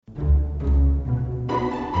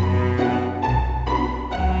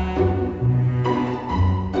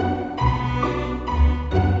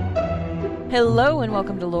Hello and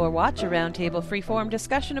welcome to Lore Watch, a roundtable freeform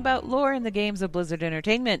discussion about lore in the games of Blizzard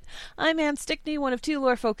Entertainment. I'm Ann Stickney, one of two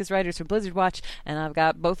lore-focused writers for Blizzard Watch, and I've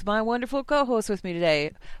got both my wonderful co-hosts with me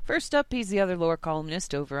today. First up, he's the other lore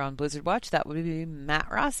columnist over on Blizzard Watch. That would be Matt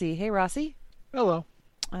Rossi. Hey, Rossi. Hello.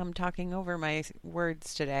 I'm talking over my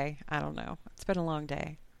words today. I don't know. It's been a long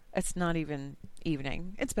day. It's not even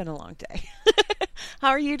evening. It's been a long day. How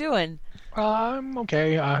are you doing? I'm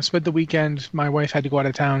okay. Spent the weekend. My wife had to go out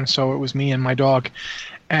of town, so it was me and my dog.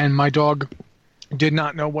 And my dog did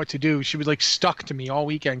not know what to do. She was stuck to me all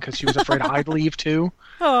weekend because she was afraid I'd leave too.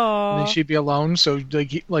 Oh. And then she'd be alone. So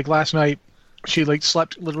like last night, she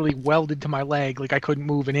slept literally welded to my leg. I couldn't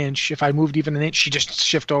move an inch. If I moved even an inch, she just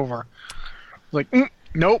shift over.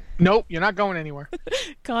 Nope, you're not going anywhere.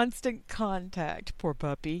 Constant contact, poor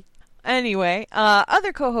puppy. Anyway,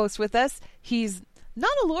 other co-host with us, he's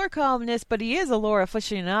not a lore columnist, but he is a lore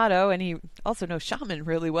aficionado, and he also knows Shaman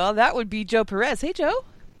really well. That would be Joe Perez. Hey, Joe.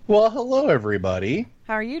 Well, hello, everybody.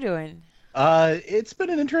 How are you doing? It's been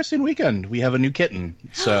an interesting weekend. We have a new kitten,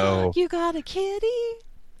 so... You got a kitty?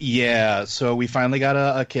 Yeah, so we finally got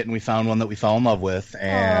a kitten. We found one that we fell in love with,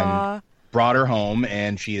 and brought her home,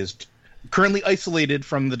 and she is currently isolated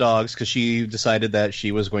from the dogs because she decided that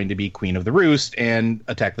she was going to be queen of the roost and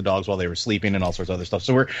attack the dogs while they were sleeping and all sorts of other stuff.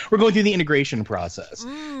 So we're going through the integration process.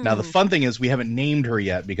 Now, the fun thing is we haven't named her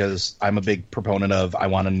yet because I'm a big proponent of I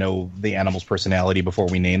want to know the animal's personality before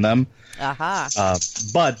we name them.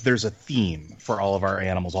 But there's a theme for all of our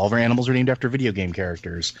animals. All of our animals are named after video game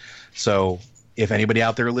characters. So if anybody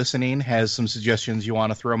out there listening has some suggestions you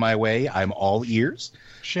want to throw my way, I'm all ears.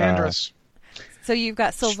 Chandris. So you've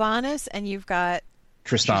got Sylvanas and you've got...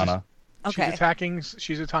 Tristana. Okay.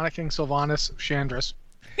 She's attacking Sylvanas, Chandris.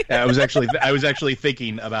 I was actually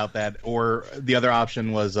thinking about that. Or the other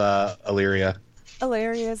option was Illyria.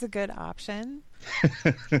 Illyria is a good option.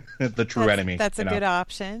 The true enemy. That's a good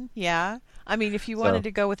option, yeah. I mean, if you wanted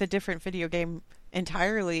to go with a different video game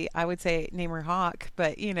entirely, I would say name her Hawk,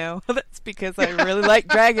 but, that's because I really like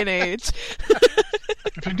Dragon Age.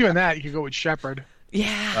 If you're doing that, you could go with Shepherd.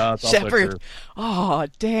 Yeah, Shepherd. Oh,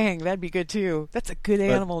 dang, that'd be good too. That's a good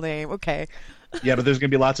animal name. Okay. Yeah, but there's going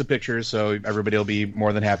to be lots of pictures, so everybody will be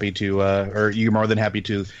more than happy to, or you're more than happy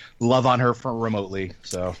to love on her remotely.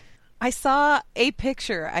 So I saw a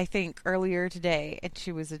picture, I think, earlier today, and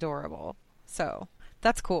she was adorable. So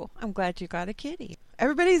that's cool. I'm glad you got a kitty.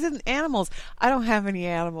 Everybody's in animals. I don't have any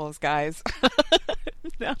animals, guys.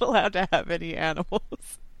 I'm not allowed to have any animals.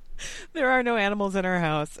 There are no animals in our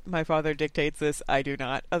house. My father dictates this. I do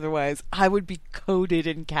not. Otherwise, I would be coated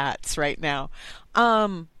in cats right now.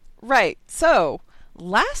 Right. So,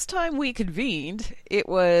 last time we convened, it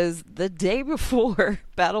was the day before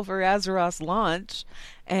Battle for Azeroth's launch.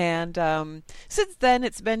 And since then,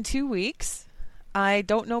 it's been 2 weeks. I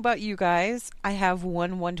don't know about you guys. I have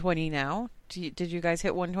 120 now. Did you guys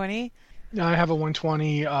hit 120? I have a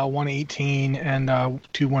 120, 118, and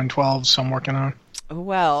 2 112s I'm working on.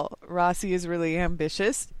 Well, Rossi is really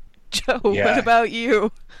ambitious. Joe, What about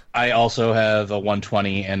you? I also have a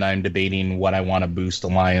 120, and I'm debating what I want to boost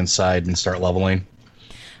Alliance side and start leveling.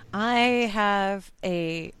 I have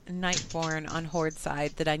a Nightborn on Horde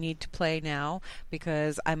side that I need to play now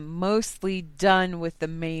because I'm mostly done with the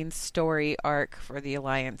main story arc for the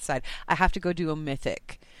Alliance side. I have to go do a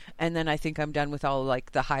Mythic. And then I think I'm done with all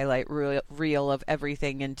the highlight reel of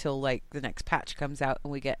everything until the next patch comes out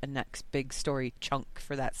and we get a next big story chunk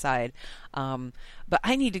for that side. But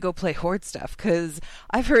I need to go play Horde stuff because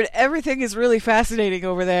I've heard everything is really fascinating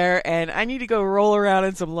over there, and I need to go roll around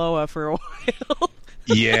in some Loa for a while.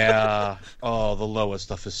 Yeah. Oh, the Loa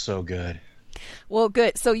stuff is so good. Well,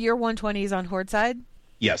 good. So your 120s on Horde side?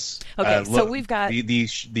 Yes. Okay, so we've got...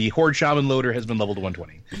 The Horde Shaman loader has been leveled to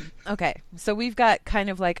 120. Okay, so we've got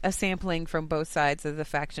kind of a sampling from both sides of the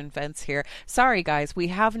faction fence here. Sorry, guys, we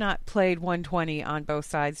have not played 120 on both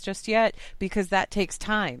sides just yet because that takes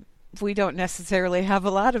time. We don't necessarily have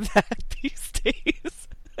a lot of that these days.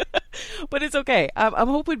 But it's okay. I'm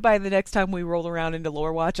hoping by the next time we roll around into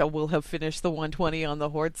Lore Watch, I will have finished the 120 on the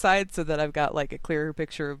Horde side so that I've got a clearer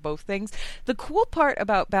picture of both things. The cool part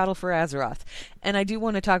about Battle for Azeroth, and I do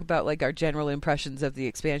want to talk about our general impressions of the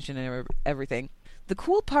expansion and everything. The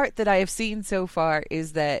cool part that I have seen so far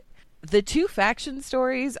is that the two faction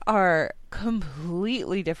stories are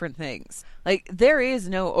completely different things. There is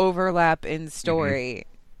no overlap in story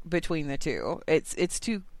between the two. It's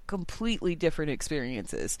two completely different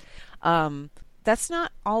experiences. That's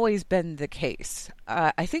not always been the case.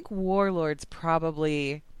 I think Warlords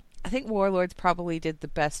probably did the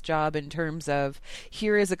best job in terms of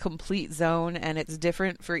here is a complete zone and it's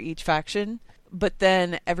different for each faction, but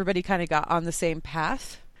then everybody kind of got on the same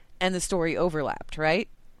path and the story overlapped, right?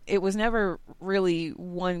 It was never really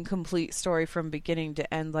one complete story from beginning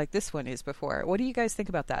to end like this one is before. What do you guys think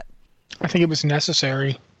about that? I think it was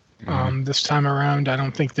necessary this time around. I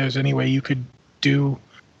don't think there's any way you could do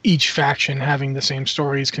each faction having the same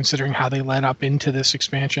stories, considering how they led up into this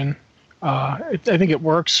expansion. I think it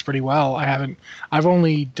works pretty well. I've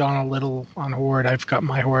only done a little on Horde. I've got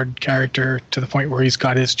my Horde character to the point where he's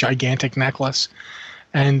got his gigantic necklace,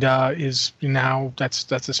 and is now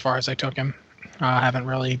that's as far as I took him. I haven't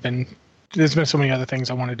really been. There's been so many other things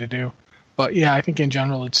I wanted to do, but yeah, I think in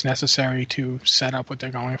general it's necessary to set up what they're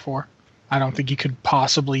going for. I don't think you could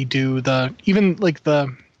possibly do the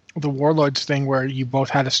Warlords thing where you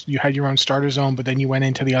both you had your own starter zone, but then you went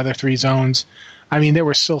into the other 3 zones. I mean, there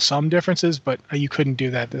were still some differences, but you couldn't do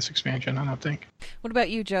that this expansion, I don't think. What about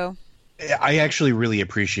you, Joe? I actually really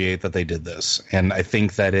appreciate that they did this, and I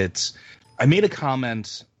think that I made a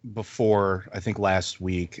comment before, I think last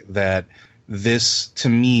week, that this to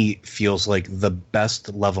me feels like the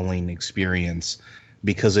best leveling experience,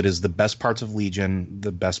 because it is the best parts of Legion,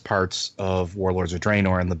 the best parts of Warlords of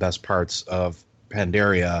Draenor, and the best parts of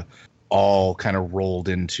Pandaria all kind of rolled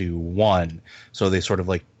into one. So they sort of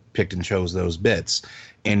like picked and chose those bits,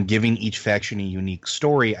 and giving each faction a unique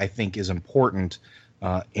story I think is important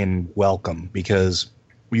in Welcome, because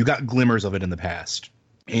you got glimmers of it in the past,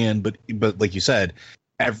 but like you said,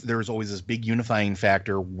 there was always this big unifying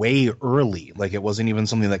factor way early. Like, it wasn't even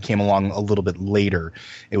something that came along a little bit later.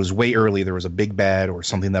 It was way early. There was a big bad or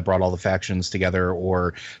something that brought all the factions together,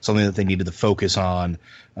 or something that they needed to focus on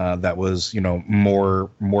that was, more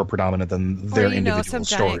predominant than their individual some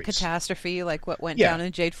stories. Giant catastrophe like what went down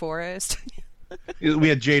in Jade Forest. We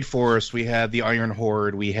had Jade Forest, we had the Iron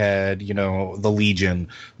Horde, we had, the Legion.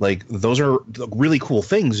 Like, those are really cool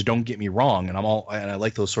things, don't get me wrong, and I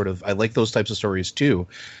like those types of stories too.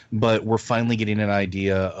 But we're finally getting an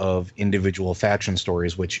idea of individual faction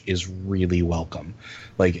stories, which is really welcome.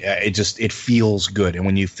 Like, it feels good. And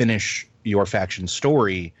when you finish your faction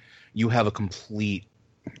story, you have a complete,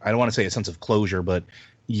 I don't want to say a sense of closure, but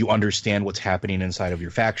you understand what's happening inside of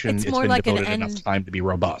your faction. It's been like devoted enough time to be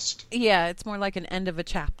robust. Yeah, it's more like an end of a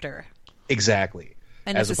chapter. Exactly.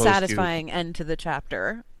 And it's a satisfying end to the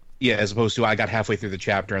chapter. Yeah, as opposed to I got halfway through the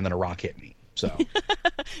chapter and then a rock hit me. So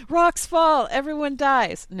rocks fall, everyone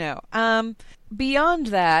dies. No. Beyond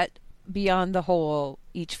that, beyond the whole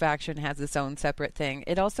each faction has its own separate thing,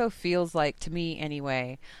 it also feels like, to me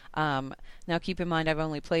anyway, now keep in mind I've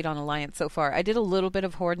only played on Alliance so far. I did a little bit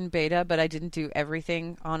of Horde and Beta, but I didn't do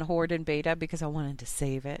everything on Horde and Beta because I wanted to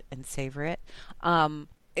save it and savor it.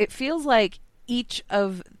 It feels like each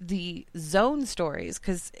of the zone stories,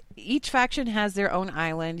 because each faction has their own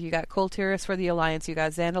island. You got Kultiris for the Alliance, you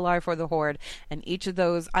got Zandalar for the Horde, and each of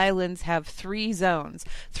those islands have 3 zones.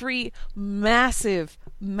 3 massive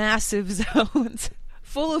zones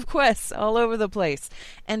full of quests all over the place.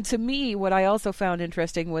 And to me, what I also found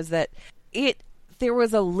interesting was that there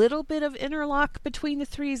was a little bit of interlock between the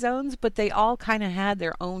 3 zones, but they all kind of had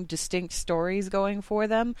their own distinct stories going for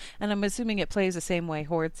them, and I'm assuming it plays the same way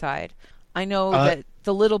Horde side. I know that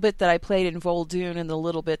the little bit that I played in Vol'dun and the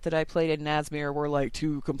little bit that I played in Nazmir were like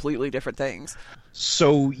 2 completely different things.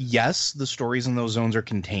 So yes, the stories in those zones are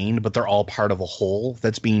contained, but they're all part of a whole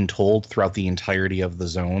that's being told throughout the entirety of the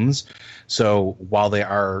zones. So while they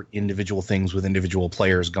are individual things with individual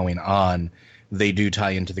players going on, they do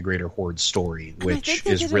tie into the greater Horde story, which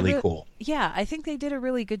is really cool. Yeah, I think they did a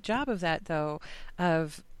really good job of that, though,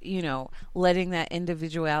 of, letting that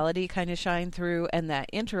individuality kind of shine through, and that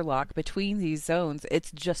interlock between these zones.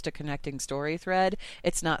 It's just a connecting story thread.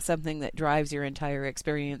 It's not something that drives your entire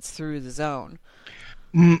experience through the zone.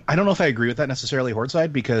 I don't know if I agree with that necessarily, Horde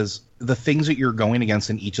side, because the things that you're going against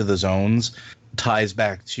in each of the zones ties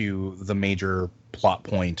back to the major plot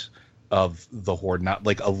point of the Horde, not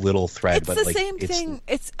like a little thread. It's the same thing.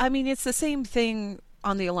 It's the same thing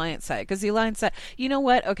on the Alliance side, because the Alliance side, you know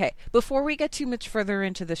what? Okay, before we get too much further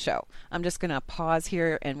into the show, I'm just going to pause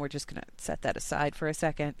here, and we're just going to set that aside for a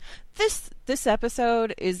second. This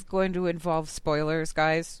episode is going to involve spoilers,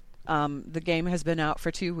 guys. The game has been out for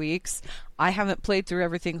 2 weeks. I haven't played through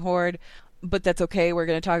everything Horde, but that's okay. We're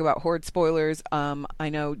going to talk about Horde spoilers. I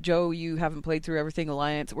know, Joe, you haven't played through everything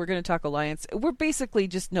Alliance. We're going to talk Alliance. We're basically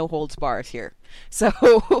just no holds barred here.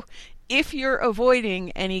 So if you're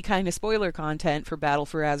avoiding any kind of spoiler content for Battle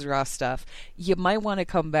for Azeroth stuff, you might want to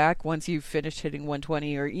come back once you've finished hitting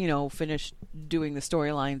 120 or, finished doing the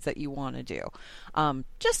storylines that you want to do.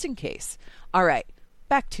 Just in case. All right,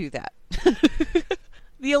 back to that.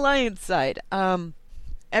 The Alliance side.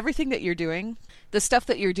 Everything that you're doing, the stuff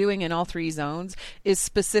that you're doing in all 3 zones is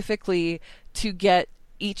specifically to get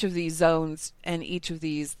each of these zones and each of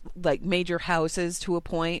these like major houses to a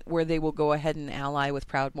point where they will go ahead and ally with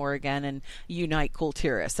Proudmoore again and unite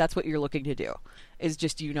Kultiris. That's what you're looking to do, is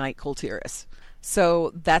just unite Kultiris.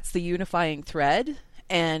 So that's the unifying thread.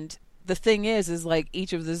 And the thing is like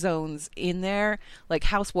each of the zones in there, like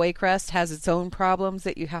House Waycrest has its own problems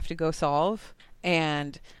that you have to go solve.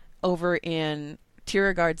 And over in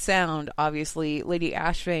Tiragard Sound, obviously Lady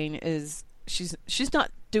Ashvane is she's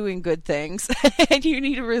not doing good things and you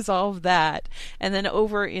need to resolve that. And then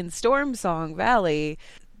over in Stormsong Valley,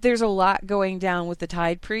 there's a lot going down with the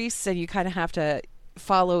Tide Priests, and you kind of have to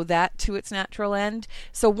follow that to its natural end.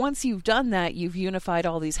 So once you've done that, you've unified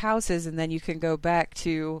all these houses, and then you can go back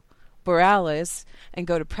to Borealis and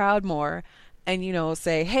go to Proudmoore and, you know,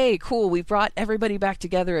 say, hey, cool, we brought everybody back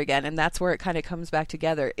together again. And that's where it kind of comes back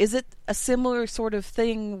together. Is it a similar sort of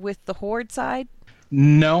thing with the Horde side?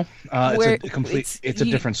 No, it's a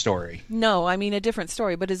different story. No, I mean a different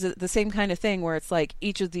story, but is it the same kind of thing where it's like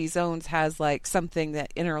each of these zones has like something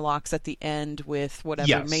that interlocks at the end with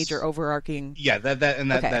whatever major overarching? Yeah,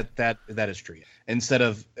 that is true. Instead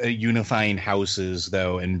of unifying houses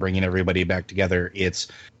though and bringing everybody back together, it's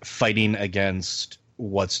fighting against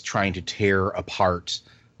what's trying to tear apart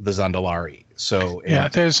the Zandalari. So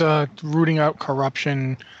there's rooting out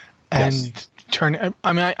corruption and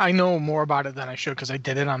I know more about it than I should because I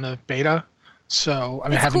did it on the beta. So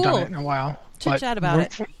I haven't done it in a while. Chat about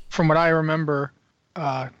it. From what I remember,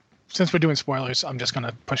 since we're doing spoilers, I'm just going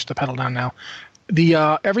to push the pedal down now.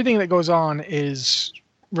 The everything that goes on is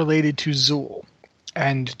related to Zool,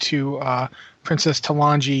 and to Princess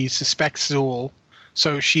Talanji suspects Zool,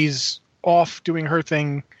 so she's off doing her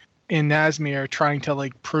thing in Nazmir, trying to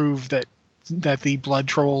like prove that the blood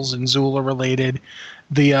trolls and Zool are related.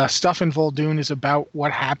 The stuff in Vol'dun is about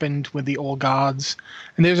what happened with the old gods.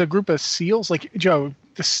 And there's a group of seals. Like, Joe,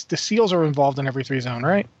 the seals are involved in every 3 zone,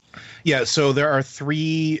 right? Yeah, so there are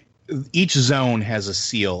 3... Each zone has a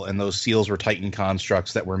seal, and those seals were Titan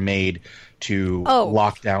constructs that were made to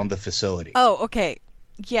lock down the facility. Oh, okay.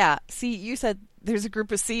 Yeah, see, you said there's a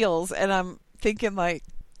group of seals, and I'm thinking, like,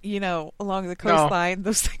 you know, along the coastline,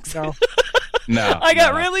 those things... No. I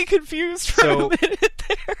got really confused for a minute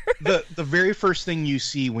there. The very first thing you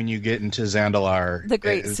see when you get into Zandalar, the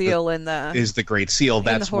Great Seal is the Great Seal.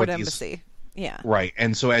 That's the Horde what Embassy. Yeah. Right.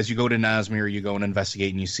 And so as you go to Nazmir, you go and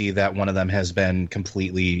investigate, and you see that one of them has been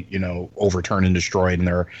completely, you know, overturned and destroyed,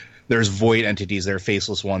 and there's void entities, there are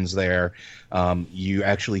faceless ones there. You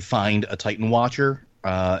actually find a Titan Watcher,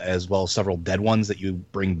 as well as several dead ones that you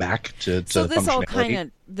bring back to so this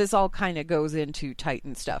functionality. This all kind of goes into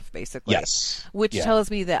Titan stuff, basically. Yes. Which tells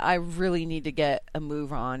me that I really need to get a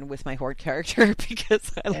move on with my Horde character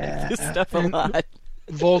because I like this stuff a lot.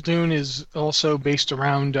 Vol'dun is also based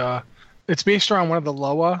around it's based around one of the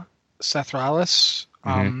Loa, Sethralis,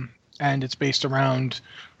 and it's based around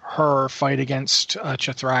her fight against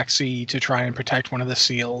Chithraxi to try and protect one of the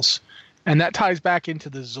seals. And that ties back into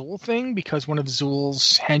the Zool thing because one of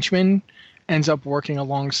Zool's henchmen ends up working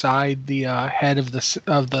alongside the head of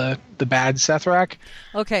the bad Sethrak.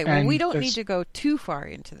 Okay, well, we don't need to go too far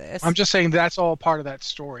into this. I'm just saying that's all part of that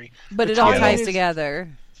story. But it all ties together.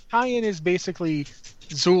 Tie-in is basically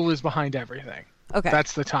Zool is behind everything. Okay.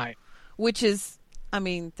 That's the tie. Which is, I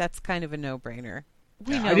mean, that's kind of a no-brainer.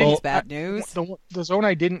 We know it's bad news. The zone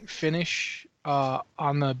I didn't finish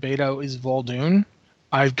on the beta is Vol'dun.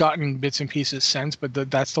 I've gotten bits and pieces since, but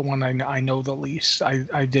that's the one I know the least.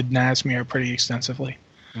 I did Nazmir pretty extensively.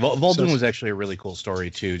 Vol'dun was actually a really cool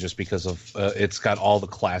story too, just because of it's got all the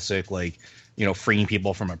classic, like, you know, freeing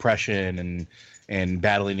people from oppression and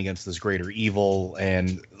battling against this greater evil,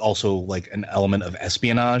 and also like an element of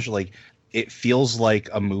espionage. Like, it feels like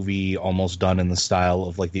a movie almost done in the style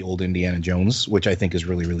of like the old Indiana Jones, which I think is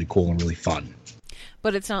really, really cool and really fun.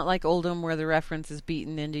 But it's not like Oldham where the reference is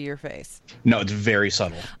beaten into your face. No, it's very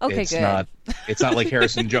subtle. Okay, good. It's not like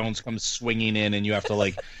Harrison Jones comes swinging in and you have to,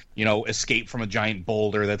 like, you know, escape from a giant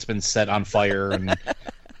boulder that's been set on fire and,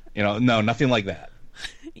 you know, no, nothing like that.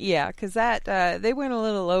 Yeah, because that they went a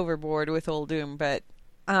little overboard with Oldham. But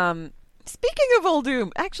speaking of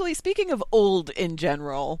Oldham, actually, speaking of old in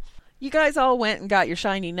general, you guys all went and got your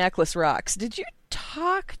shiny necklace rocks. Did you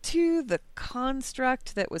talk to the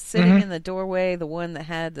construct that was sitting in the doorway, the one that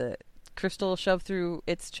had the crystal shoved through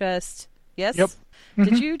its chest? Yes? Yep.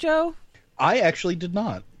 Did you, Joe? I actually did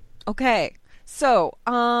not. Okay. So,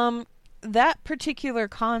 that particular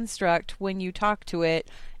construct, when you talk to it,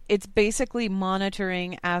 it's basically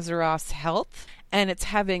monitoring Azeroth's health, and it's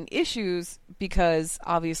having issues because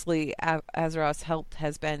obviously Azeroth's health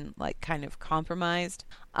has been like kind of compromised.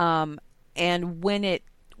 And when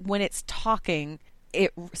it's talking,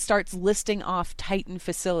 it starts listing off Titan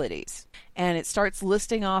facilities. And it starts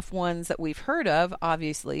listing off ones that we've heard of,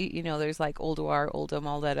 obviously. You know, there's like Ulduar, Uldum,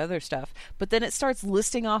 all that other stuff. But then it starts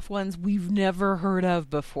listing off ones we've never heard of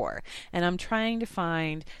before. And I'm trying to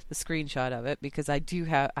find the screenshot of it because I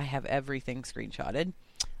have everything screenshotted.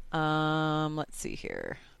 Let's see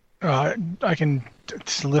here. I can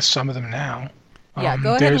list some of them now. Yeah,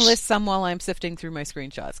 go ahead and list some while I'm sifting through my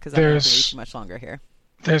screenshots because I'm not going to be too much longer here.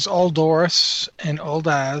 There's Uldoris and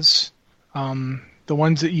Uldaz. The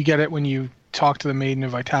ones that you get it when you talk to the Maiden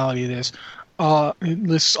of Vitality. It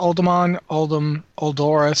lists Uldaman, Uldum,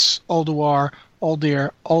 Uldoris, Ulduar,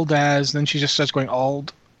 Uldir, Uldaz. Then she just starts going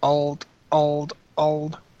Uld.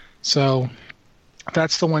 So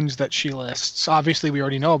that's the ones that she lists. Obviously, we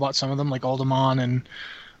already know about some of them, like Uldaman and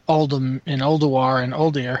Uldum and Ulduar and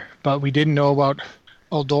Uldir, but we didn't know about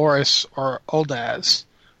Uldoris or Uldaz.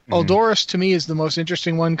 Uldoris to me is the most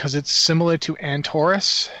interesting one because it's similar to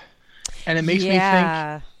Antorus, and it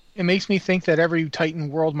makes me think that every Titan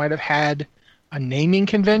world might have had a naming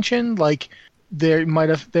convention. Like there might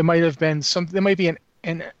have been some. There might be an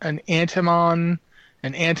Antimon,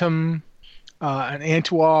 an Antum, an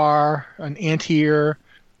Antuar, an Antir.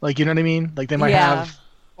 Like, you know what I mean? Like they might have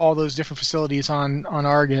all those different facilities on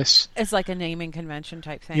Argus. It's like a naming convention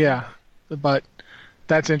type thing. Yeah, but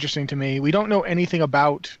that's interesting to me. We don't know anything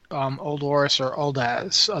about Uldoris or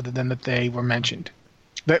Uldaz other than that they were mentioned.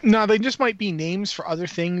 No, they just might be names for other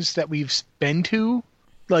things that we've been to.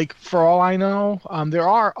 Like, for all I know, there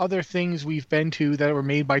are other things we've been to that were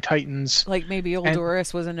made by Titans. Like maybe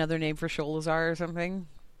Uldoris was another name for Sholazar or something?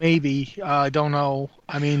 Maybe. I don't know.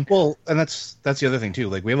 I mean... Well, and that's the other thing, too.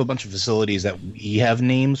 Like, we have a bunch of facilities that we have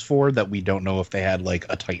names for that we don't know if they had, like,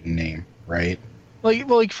 a Titan name, right?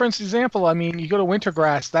 Like for example, I mean, you go to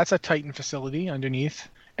Wintergrass, that's a Titan facility underneath.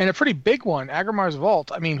 And a pretty big one, Agrimar's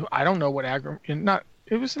Vault. I mean, I don't know what it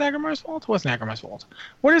was an Agrimar's Vault? It wasn't Agrimar's Vault.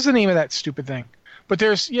 What is the name of that stupid thing? But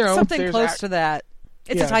there's, something close to that.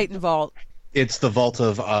 It's a Titan Vault. It's the Vault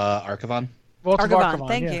of Archivon. Vault of Archivon,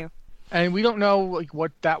 thank you. And we don't know like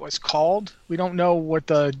what that was called. We don't know what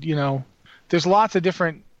there's lots of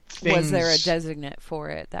different things. Was there a designate for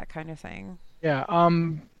it? That kind of thing. Yeah.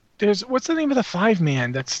 What's the name of the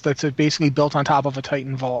 5-man that's basically built on top of a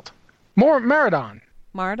Titan Vault? Maradon.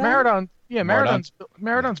 Maradon? Yeah, Maradon's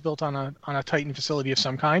built on a Titan facility of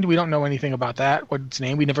some kind. We don't know anything about that. What's its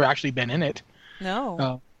name? We've never actually been in it.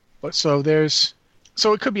 No. So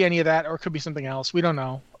it could be any of that, or it could be something else. We don't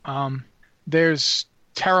know. There's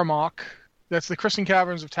Terramok. That's the Crystal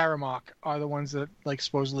Caverns of Terramok are the ones that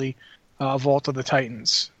supposedly Vault of the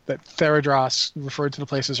Titans. That Theradros referred to the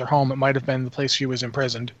place as her home. It might have been the place she was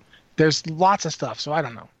imprisoned. There's lots of stuff, so I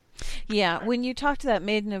don't know. Yeah, when you talk to that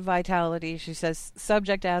Maiden of Vitality, she says,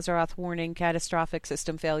 subject Azeroth warning, catastrophic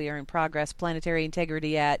system failure in progress, planetary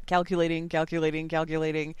integrity at, calculating.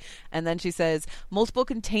 And then she says, multiple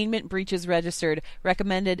containment breaches registered,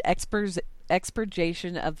 recommended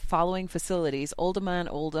expurgation of following facilities, Uldaman,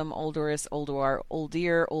 Uldum, Uldoris, Ulduar,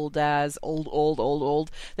 Uldir, Uldaz,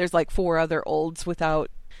 old. There's like 4 other olds without,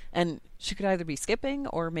 and she could either be skipping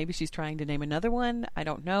or maybe she's trying to name another one. I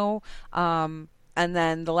don't know. And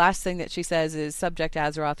then the last thing that she says is subject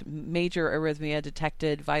Azeroth, major arrhythmia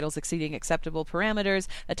detected, vitals exceeding acceptable parameters,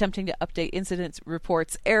 attempting to update incident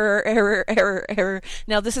reports, error.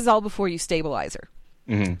 Now, this is all before you stabilize her.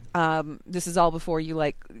 Mm-hmm. This is all before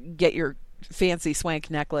you get your fancy swank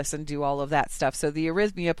necklace and do all of that stuff. So the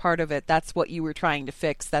arrhythmia part of it, that's what you were trying to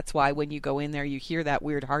fix. That's why when you go in there, you hear that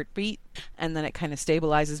weird heartbeat, and then it kind of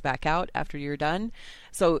stabilizes back out after you're done.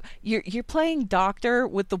 So you're playing doctor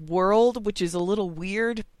with the world, which is a little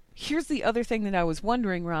weird. Here's the other thing that I was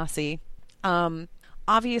wondering, Rossi.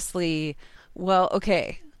 Obviously,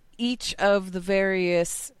 each of the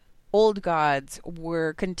various old gods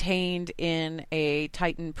were contained in a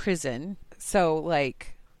Titan prison. So,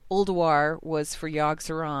 Ulduar was for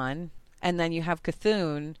Yogg-Saron, and then you have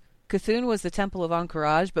Cthulhu. Cthulhu was the Temple of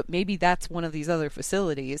Anchorage, but maybe that's one of these other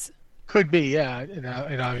facilities. Could be, yeah.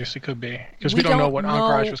 It obviously could be. Because we don't know what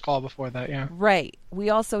Anchorage was called before that, yeah. Right. We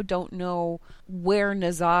also don't know where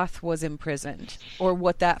N'Zoth was imprisoned, or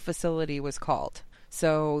what that facility was called.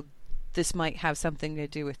 So this might have something to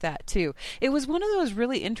do with that, too. It was one of those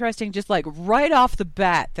really interesting, just right off the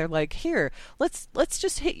bat, they're like, here, let's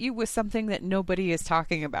just hit you with something that nobody is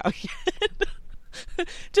talking about yet.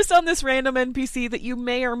 Just on this random NPC that you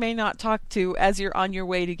may or may not talk to as you're on your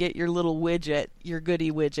way to get your little widget, your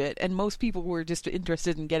goodie widget. And most people were just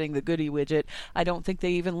interested in getting the goodie widget. I don't think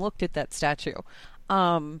they even looked at that statue.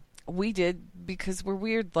 We did because we're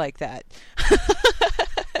weird like that.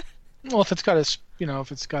 Well, if it's got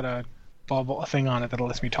a bubble thing on it that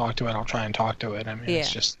lets me talk to it, I'll try and talk to it. I mean, Yeah.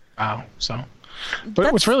 it's just wow. So,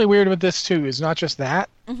 but what's really weird with this too is not just that.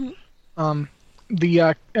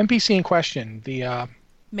 The NPC in question, I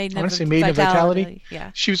Maiden want of to say Maiden of Vitality.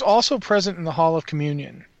 Yeah. She was also present in the Hall of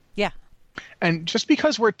Communion. Yeah. And just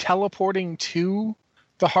because we're teleporting to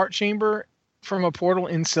the Heart Chamber from a portal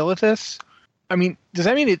in Silithus, I mean, does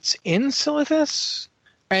that mean it's in Silithus?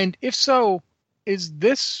 And if so, is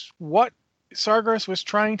this what Sargeras was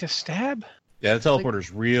trying to stab? Yeah, the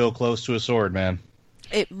teleporter's real close to a sword, man.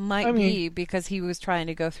 It might be because he was trying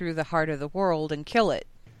to go through the heart of the world and kill it.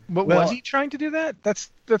 But was he trying to do that?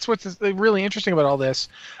 That's what's really interesting about all this.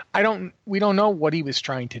 We don't know what he was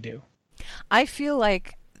trying to do. I feel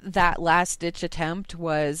like that last-ditch attempt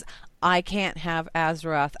was, I can't have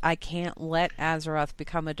Azeroth. I can't let Azeroth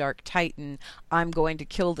become a Dark Titan. I'm going to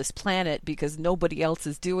kill this planet because nobody else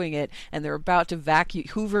is doing it, and they're about to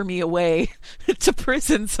hoover me away to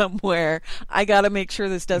prison somewhere. I got to make sure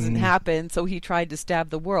this doesn't happen, so he tried to stab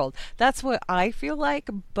the world. That's what I feel like,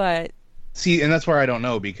 but... See, and that's where I don't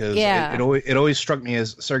know, because it always struck me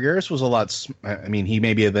as Sargeras was a lot... I mean, he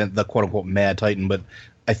may be the quote-unquote Mad Titan, but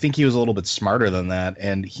I think he was a little bit smarter than that,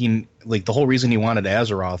 and he, like, the whole reason he wanted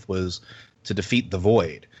Azeroth was to defeat the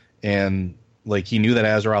Void, and, like, he knew that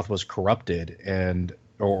Azeroth was corrupted, and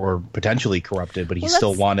or potentially corrupted, but he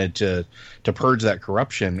still wanted to purge that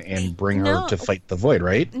corruption and bring her to fight the Void,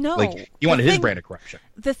 right? No. Like, he wanted his brand of corruption.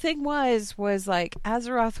 The thing was like,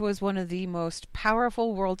 Azeroth was one of the most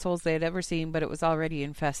powerful world souls they had ever seen, but it was already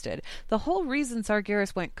infested. The whole reason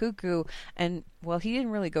Sargeras went cuckoo, and, well, he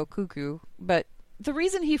didn't really go cuckoo, but the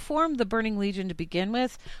reason he formed the Burning Legion to begin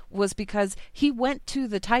with was because he went to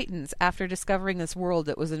the Titans after discovering this world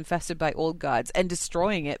that was infested by old gods and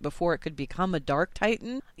destroying it before it could become a Dark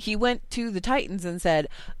Titan. He went to the Titans and said,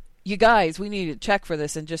 you guys, we need to check for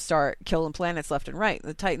this and just start killing planets left and right.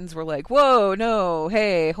 The Titans were like, whoa, no,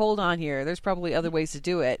 hey, hold on here. There's probably other ways to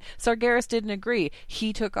do it. Sargeras didn't agree.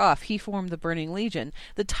 He took off. He formed the Burning Legion.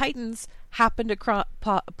 The Titans happened to crop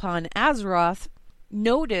upon Azeroth,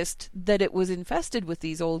 noticed that it was infested with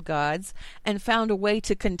these old gods, and found a way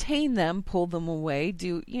to contain them, pull them away,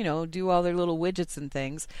 do all their little widgets and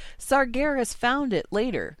things. Sargeras found it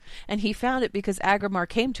later, and he found it because Agrimar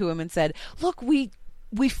came to him and said, look, we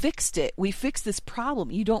fixed it. We fixed this problem.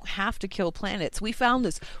 You don't have to kill planets. We found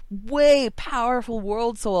this way powerful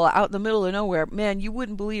world soul out in the middle of nowhere. Man, you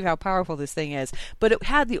wouldn't believe how powerful this thing is. But it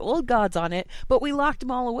had the old gods on it, but we locked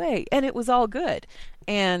them all away, and it was all good.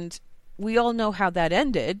 And we all know how that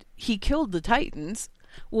ended. He killed the Titans.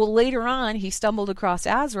 Well, later on, he stumbled across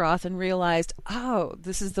Azeroth and realized, oh,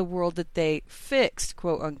 this is the world that they fixed,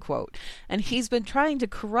 quote unquote. And he's been trying to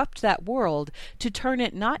corrupt that world to turn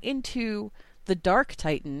it not into the Dark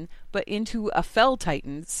Titan, but into a Fell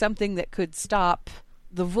Titan, something that could stop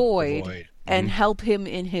the Void. And help him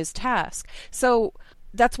in his task. So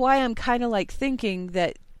that's why I'm kind of like thinking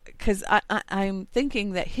that, because I'm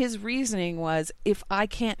thinking that his reasoning was, if I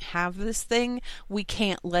can't have this thing, we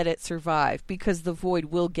can't let it survive, because the Void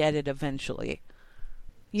will get it eventually.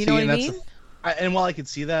 You know what I mean? And while I could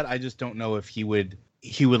see that, I just don't know if he would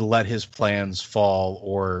let his plans fall,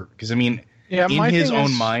 or because I mean, in his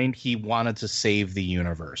own mind, he wanted to save the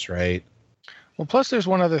universe, right? Well, plus there's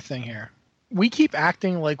one other thing here. We keep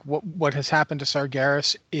acting like what has happened to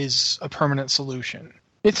Sargeras is a permanent solution.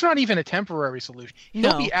 It's not even a temporary solution.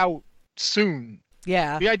 He'll be out soon.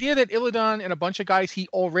 Yeah. The idea that Illidan and a bunch of guys he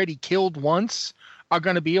already killed once are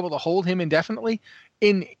going to be able to hold him indefinitely,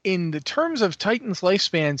 in the terms of Titan's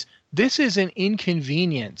lifespans, this is an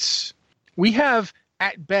inconvenience. We have,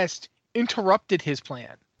 at best, interrupted his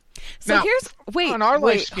plan. So now,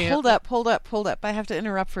 lifespan, hold up. I have to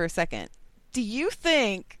interrupt for a second. Do you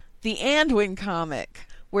think the Anduin comic,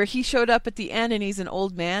 where he showed up at the end and he's an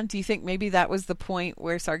old man, do you think maybe that was the point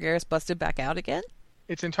where Sargeras busted back out again?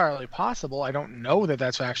 It's entirely possible. I don't know that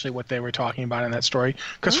that's actually what they were talking about in that story,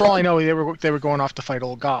 because for all I know, they were going off to fight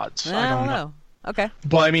old gods. I don't know. Okay.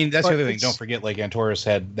 Well, I mean, that's the other thing. Don't forget, like, Antorus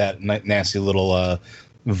had that nasty little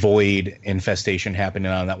void infestation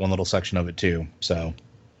happening on that one little section of it too. So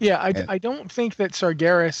yeah, I don't think that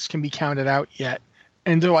Sargeras can be counted out yet,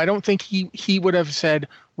 and though I don't think he would have said,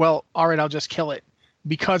 well, all right, I'll just kill it,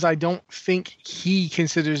 because I don't think he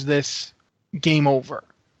considers this game over.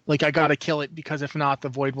 Like, I gotta kill it, because if not, the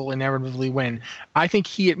Void will inevitably win. I think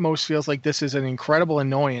he at most feels like this is an incredible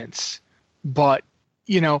annoyance, but,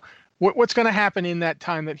 what's going to happen in that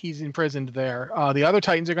time that he's imprisoned there? The other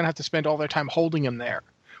Titans are going to have to spend all their time holding him there,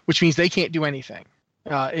 which means they can't do anything.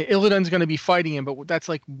 Illidan's going to be fighting him, but that's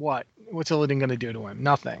like what? What's Illidan going to do to him?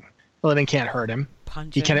 Nothing. Illidan can't hurt him.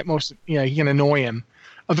 Punch he him. can at most, he can annoy him.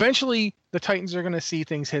 Eventually, the Titans are going to see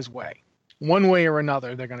things his way. one way or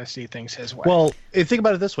another, they're going to see things his way. Well, think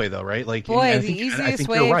about it this way, though, right? Like, boy, I the think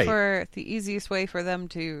you're right. easiest way for them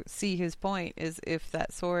to see his point is if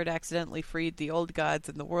that sword accidentally freed the old gods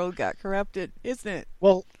and the world got corrupted, isn't it?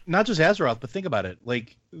 Well, not just Azeroth, but think about it.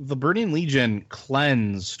 Like, the Burning Legion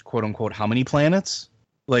cleansed, quote unquote, how many planets?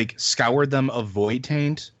 Like, scoured them of void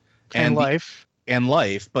taint and life. And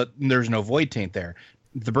life, but there's no void taint there.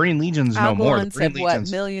 The Burning Legion's no more. The Burning said,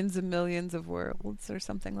 Legion's... millions and millions of worlds or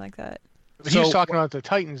something like that? He was talking about the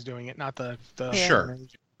Titans doing it, not the Sure.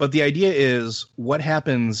 But the idea is, what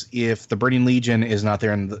happens if the Burning Legion is not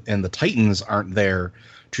there and the Titans aren't there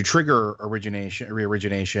to trigger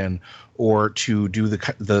reorigination, or to do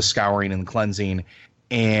the scouring and cleansing,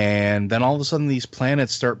 and then all of a sudden these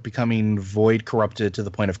planets start becoming void corrupted to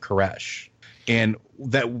the point of Koresh. And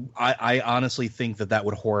that I honestly think that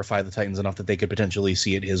would horrify the Titans enough that they could potentially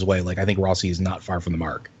see it his way. Like, I think Rossi is not far from the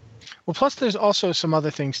mark. Well, plus there's also some other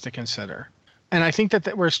things to consider. And I think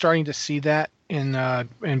that we're starting to see that in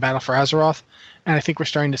Battle for Azeroth. And I think we're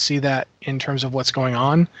starting to see that in terms of what's going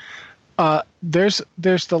on. There's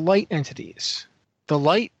the light entities. The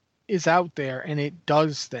light is out there and it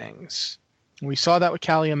does things. We saw that with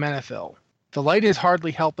Kalia Menethil. The light is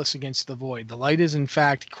hardly helpless against the void. The light is, in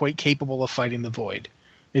fact, quite capable of fighting the void.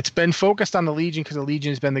 It's been focused on the Legion because the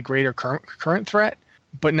Legion has been the greater current threat.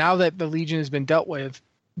 But now that the Legion has been dealt with,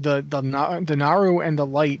 the Naru and the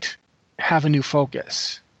light have a new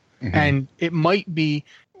focus. Mm-hmm. And it might be,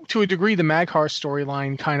 to a degree, the Maghar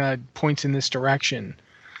storyline kind of points in this direction.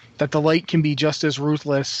 That the light can be just as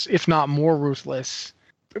ruthless, if not more ruthless,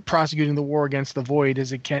 prosecuting the war against the void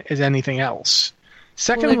as anything else.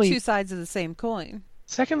 Secondly, well, they're two sides of the same coin.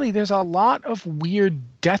 Secondly, there's a lot of weird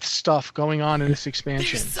death stuff going on in this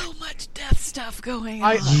expansion. There's so much death stuff going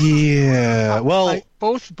on.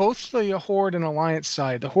 Both the Horde and Alliance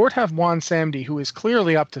side. The Horde have Juan Samdi, who is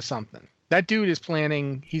clearly up to something. That dude is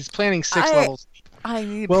planning. He's planning 6 levels. I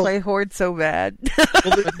need to play Horde so bad.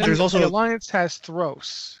 There's also the Alliance has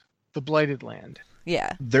Thros, the Blighted Land.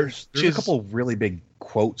 Yeah. There's a couple of really big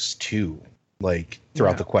quotes too, like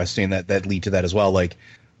throughout the questing that lead to that as well. Like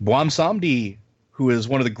Buam Samdi, who is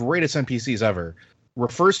one of the greatest NPCs ever,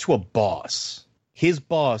 refers to a boss. His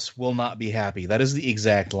boss will not be happy. That is the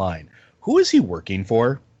exact line. Who is he working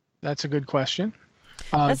for? That's a good question.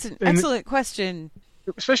 That's an excellent question.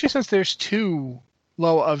 Especially since there's 2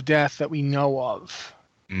 Loa of Death that we know of.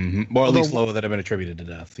 Mm-hmm. Or at least Loa that have been attributed to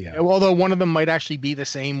death, yeah. Although one of them might actually be the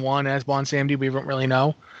same one as Bon Samdi, we don't really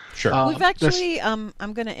know. Sure. We've actually, I'm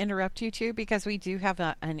going to interrupt you too, because we do have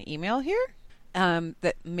an email here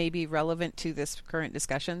that may be relevant to this current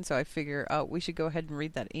discussion, so I figure we should go ahead and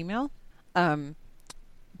read that email.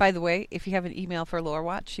 By the way, if you have an email for Lore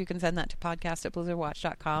Watch, you can send that to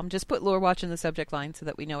podcast@blizzardwatch.com. Just put Lore Watch in the subject line so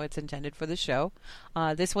that we know it's intended for the show.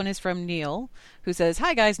 This one is from Neil, who says,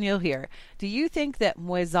 "Hi guys, Neil here. Do you think that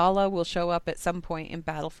Muezala will show up at some point in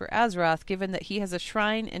Battle for Azeroth, given that he has a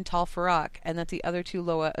shrine in Tal Farak, and that the other 2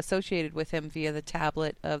 Loa associated with him via the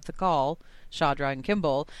Tablet of the Call, Shadra and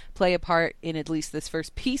Kimball, play a part in at least this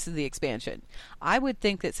first piece of the expansion? I would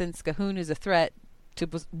think that since Gahun is a threat to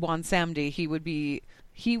Juan Samdi, he would be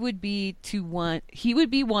one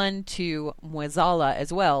to Muezala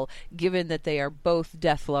as well, given that they are both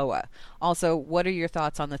Death Loa. Also, what are your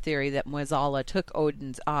thoughts on the theory that Muezala took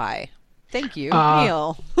Odin's eye?" Thank you,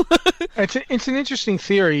 Neil. It's an interesting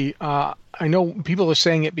theory. I know people are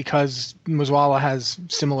saying it because Muezala has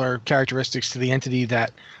similar characteristics to the entity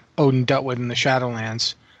that Odin dealt with in the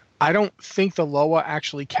Shadowlands. I don't think the Loa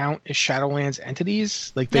actually count as Shadowlands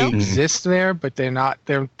entities. Like, they exist there, but they're not.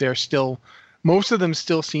 They're still. Most of them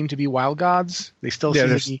still seem to be wild gods. They still seem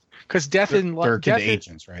to be, because death is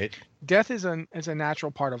agents, right? Death is a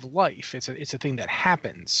natural part of life. It's a thing that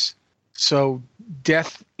happens. So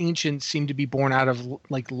death ancients seem to be born out of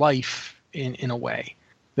like life in a way.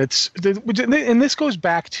 And this goes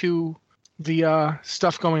back to the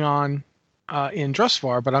stuff going on in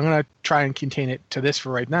Drusvar, but I'm going to try and contain it to this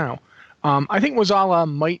for right now. I think Muezala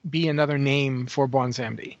might be another name for Bon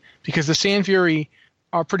Samdi, because the Sand Fury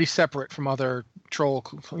are pretty separate from other troll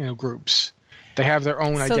groups. They have their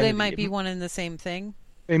own identity. So they might be one and the same thing?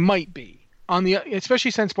 They might be.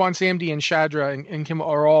 Especially since Bon Samdi and Shadra and Kim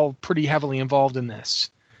are all pretty heavily involved in this.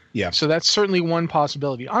 Yeah. So that's certainly one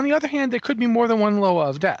possibility. On the other hand, there could be more than one Loa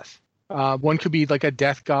of Death. One could be like a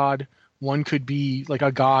death god. One could be like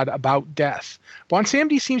a god about death. Bon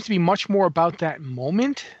Samdi seems to be much more about that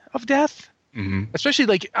moment of death. Mm-hmm.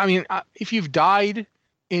 Especially, if you've died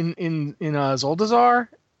in Zuldazar,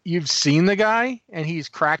 you've seen the guy and he's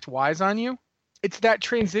cracked wise on you. It's that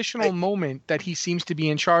transitional moment that he seems to be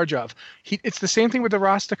in charge of. It's the same thing with the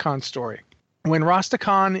Rastakhan story. when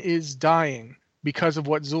Rastakhan is dying because of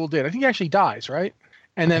what Zul did. I think he actually dies, right?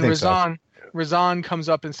 And then Razan comes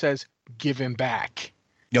up and says, "Give him back."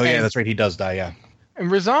 Oh yeah, that's right. He does die. Yeah. And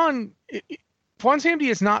Razan, Juan Samdi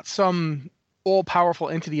is not some all-powerful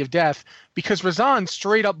entity of death, because Razan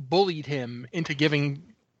straight up bullied him into giving,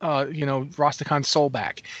 Rastakhan's soul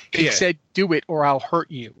back. He said, "Do it, or I'll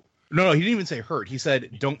hurt you." No, he didn't even say hurt. He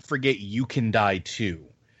said, "Don't forget, you can die too."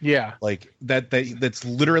 Yeah, like that's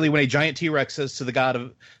literally when a giant T-Rex says to the god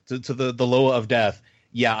of to the Loa of death,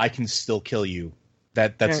 "Yeah, I can still kill you."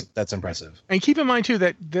 That's impressive. And keep in mind too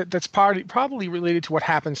that's probably related to what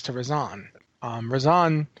happens to Razan.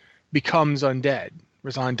 Razan becomes undead.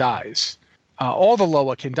 Razan dies. All the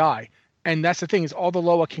Loa can die, and that's the thing, is all the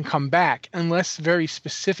Loa can come back unless very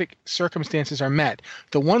specific circumstances are met.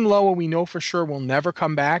 The one Loa we know for sure will never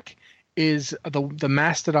come back is the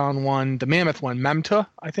mastodon one, the mammoth one, Mamta,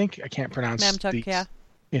 I think. I can't pronounce Mamtuk, yeah.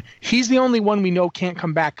 He's the only one we know can't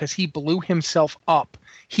come back because he blew himself up.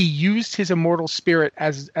 He used his immortal spirit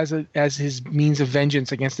as his means of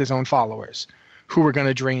vengeance against his own followers, who were going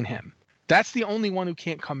to drain him. That's the only one who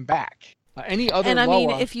can't come back. Any other Loa... And I mean,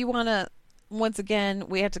 if you want to, once again,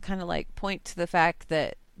 we have to kind of like point to the fact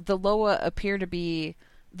that the Loa appear to be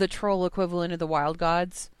the troll equivalent of the wild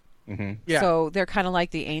gods. Mm-hmm. Yeah. So they're kind of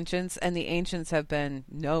like the ancients, and the ancients have been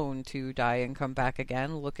known to die and come back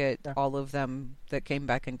again. Look at all of them that came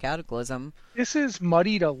back in Cataclysm. This is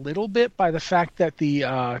muddied a little bit by the fact that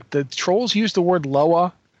the trolls use the word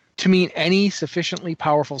Loa to mean any sufficiently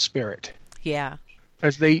powerful spirit. Yeah.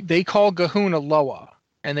 Because they call Gahun a Loa,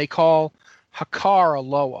 and they call Hakar a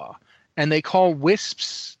Loa, and they call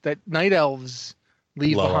wisps that night elves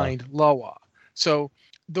leave behind Loa. So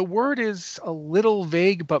the word is a little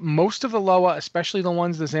vague, but most of the Loa, especially the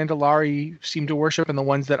ones the Zandalari seem to worship and the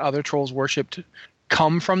ones that other trolls worshipped,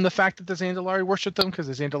 come from the fact that the Zandalari worshipped them, because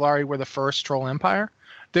the Zandalari were the first troll empire.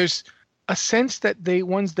 There's a sense that the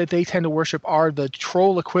ones that they tend to worship are the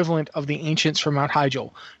troll equivalent of the ancients from Mount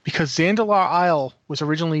Hyjal, because Zandalar Isle was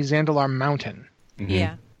originally Zandalar Mountain. Mm-hmm.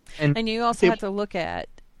 Yeah. And you also have to look at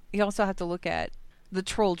the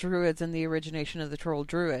troll druids and the origination of the troll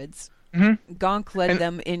druids. Mm-hmm. Gonk led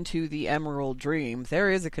them into the Emerald Dream. There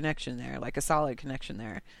is a connection there, like a solid connection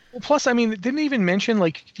there. Well, plus, I mean, didn't even mention,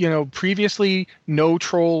 previously no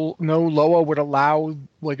Loa would allow,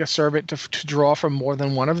 a servant to draw from more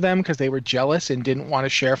than one of them because they were jealous and didn't want to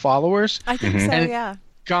share followers. I think so, yeah.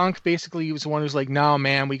 Gonk basically was the one who's like, "No,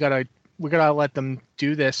 man, we gotta let them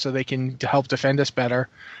do this so they can help defend us better."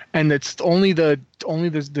 And it's only the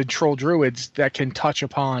troll druids that can touch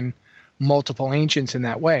upon multiple ancients in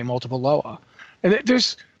that way, multiple Loa. And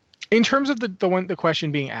there's, in terms of the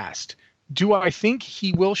question being asked, do I think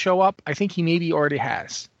he will show up? I think he maybe already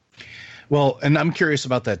has. Well, and I'm curious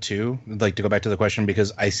about that too. I'd like to go back to the question,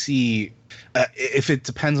 because I see if it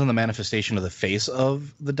depends on the manifestation of the face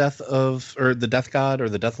of the death god or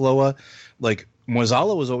the death Loa, like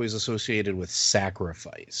Mozala was always associated with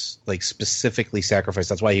sacrifice, like specifically sacrifice.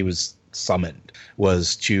 That's why he was summoned,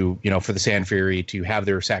 was to, for the Sand Fury to have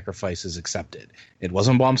their sacrifices accepted. It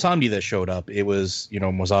wasn't Bom Samdi that showed up. It was,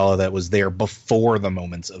 Mozala that was there before the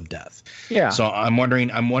moments of death. Yeah. So I'm wondering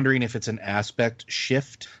if it's an aspect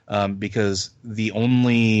shift, because the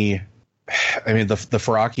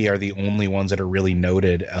Faraki are the only ones that are really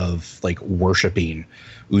noted of worshiping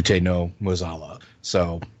Ute no Mozala.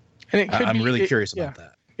 So I'm really curious about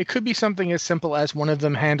that. It could be something as simple as one of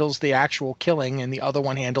them handles the actual killing and the other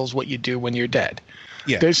one handles what you do when you're dead.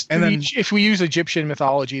 Yeah. If we use Egyptian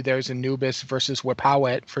mythology, there's Anubis versus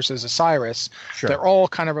Wapawet versus Osiris. Sure. They're all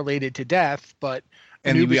kind of related to death, but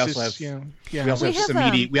and Anubis we also have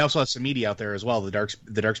Samedi. We also have Samedi out there as well. The dark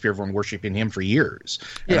spirit of one worshiping him for years.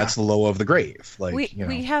 And that's the Loa of the grave.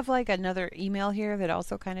 We have another email here that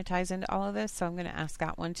also kind of ties into all of this, so I'm going to ask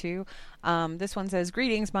that one too. This one says,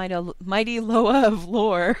 "Greetings, mighty Loa of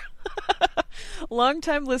lore."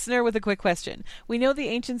 Long-time listener with a quick question. We know the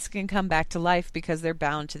ancients can come back to life because they're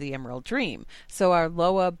bound to the Emerald Dream. So are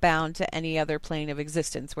Loa bound to any other plane of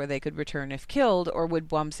existence where they could return if killed, or would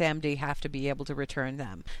Bom Samdi have to be able to return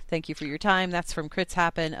them? Thank you for your time. That's from Crits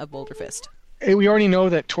Happen of Boulderfist. We already know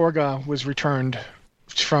that Torga was returned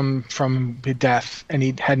from death, and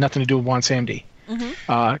he had nothing to do with Bom Samdi.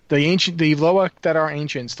 Mm-hmm. The Loa that are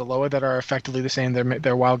ancients, the Loa that are effectively the same,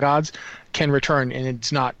 they're wild gods, can return, and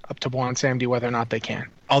it's not up to Bom Samdi whether or not they can.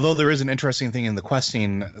 Although there is an interesting thing in the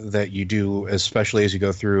questing that you do, especially as you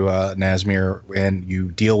go through Nazmir and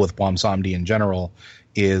you deal with Bom Samdi in general,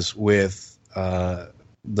 is with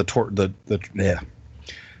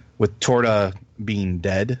with Torda being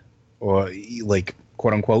dead, or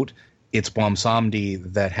quote unquote, it's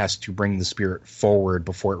Blomsamdi that has to bring the spirit forward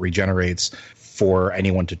before it regenerates for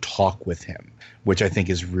anyone to talk with him, which I think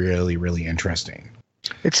is really, really interesting.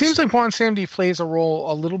 It seems like Juan Samdi plays a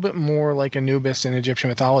role a little bit more like Anubis in Egyptian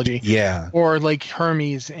mythology. Yeah. Or like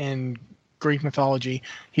Hermes in Greek mythology.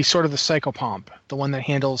 He's sort of the psychopomp, the one that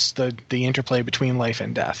handles the interplay between life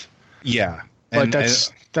and death. Yeah. But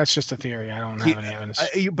that's just a theory. I don't have any evidence.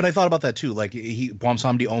 But I thought about that too. Like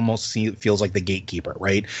Blomsamdi almost feels like the gatekeeper,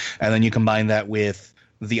 right? And then you combine that with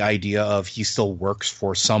the idea of he still works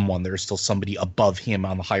for someone. There's still somebody above him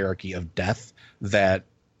on the hierarchy of death that,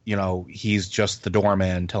 you know, he's just the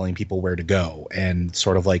doorman telling people where to go and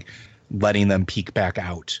sort of like letting them peek back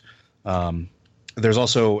out. There's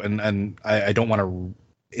also, and I don't want to,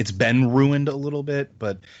 it's been ruined a little bit,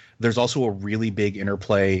 but there's also a really big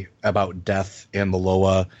interplay about death and the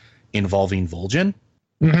Loa involving Vol'jin.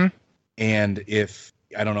 Mm-hmm. And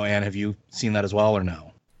I don't know, Anne, have you seen that as well or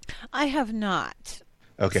no? I have not.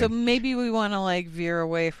 Okay. So maybe we want to like veer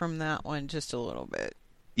away from that one just a little bit.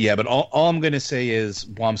 Yeah, but all I'm going to say is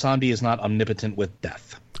Blomsamdi is not omnipotent with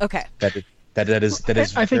death. Okay. That is.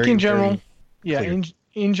 I think very, in general, clear.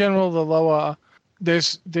 in general, the Loa,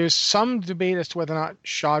 there's some debate as to whether or not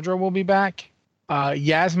Shadra will be back.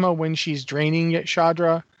 Yasma, when she's draining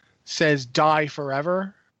Shadra, says die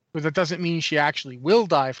forever, but that doesn't mean she actually will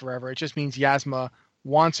die forever. It just means Yasma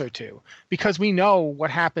wants her to, because we know what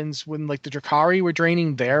happens when like the Drakari were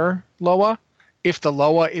draining their Loa. If the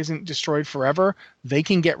Loa isn't destroyed forever, they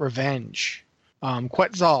can get revenge.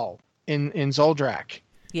 Quetzal in Zoldrak,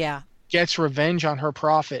 gets revenge on her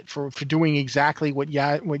prophet for doing exactly what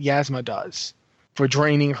Yasma does, for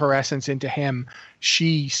draining her essence into him.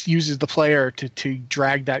 She uses the player to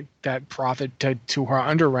drag that prophet to her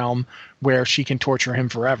underrealm where she can torture him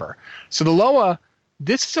forever. So the Loa,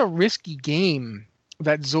 this is a risky game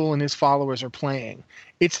that Zul and his followers are playing.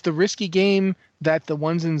 It's the risky game that the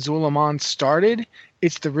ones in Zulaman started.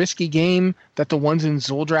 It's the risky game that the ones in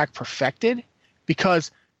Zoldrak perfected, because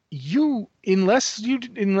unless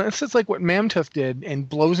it's like what Mamtuth did and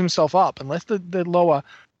blows himself up, unless the Loa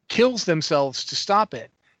kills themselves to stop it,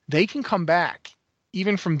 they can come back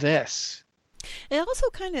even from this. It also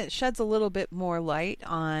kind of sheds a little bit more light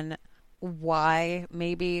on why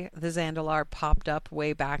maybe the Zandalar popped up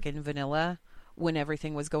way back in vanilla when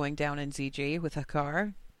everything was going down in ZG with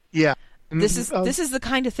Hakar. Yeah. This is the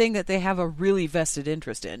kind of thing that they have a really vested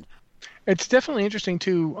interest in. It's definitely interesting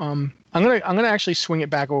too. I'm gonna actually swing it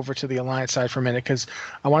back over to the Alliance side for a minute, because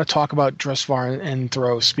I want to talk about Drustvar and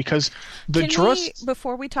Thros, because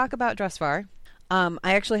before we talk about Drustvar,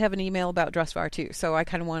 I actually have an email about Drustvar too, so I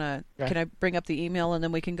kind of want to. Okay. Can I bring up the email and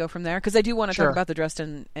then we can go from there? Because I do want to talk about the Drust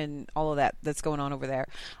and all of that's going on over there.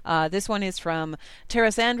 This one is from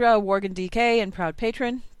Terrasandra, Worgen DK, and Proud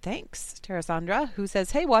Patron. Thanks, Terrasandra, who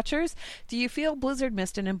says, "Hey, Watchers, do you feel Blizzard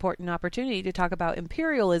missed an important opportunity to talk about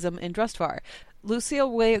imperialism in Drustvar? Lucille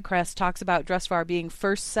Waycrest talks about Drustvar being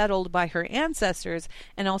first settled by her ancestors,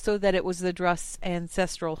 and also that it was the Drust's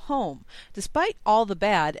ancestral home. Despite all the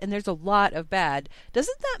bad, and there's a lot of bad,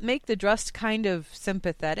 doesn't that make the Drust kind of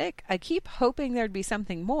sympathetic? I keep hoping there'd be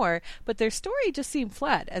something more, but their story just seemed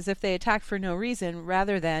flat, as if they attacked for no reason,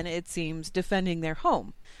 rather than, it seems, defending their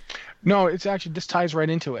home." No, it's actually, this ties right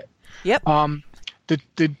into it. Yep.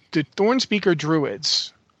 The Thornspeaker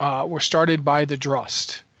Druids were started by the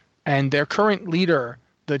Drust, and their current leader,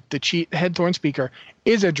 the head Thornspeaker,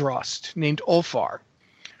 is a Drust named Ulfar.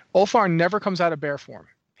 Ulfar never comes out of bear form.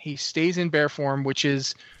 He stays in bear form, which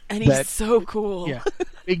is... And he's so cool. Yeah,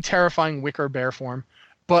 big, terrifying wicker bear form.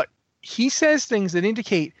 But he says things that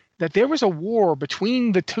indicate that there was a war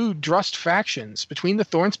between the two Drust factions, between the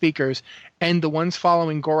Thornspeakers and the ones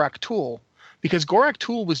following Gorak Tul, because Gorak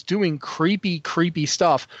Tul was doing creepy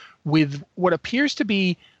stuff with what appears to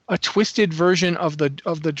be a twisted version of the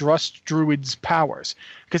Drust Druid's powers.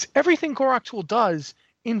 Because everything Gorak Tul does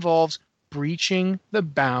involves breaching the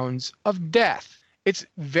bounds of death. It's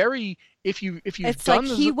very it's like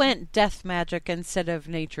he went death magic instead of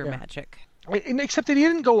nature magic. Except that he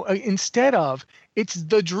didn't go instead of. It's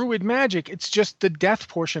the druid magic. It's just the death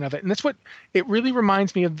portion of it. And that's what it really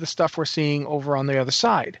reminds me of, the stuff we're seeing over on the other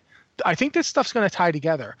side. I think this stuff's going to tie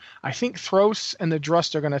together. I think Thros and the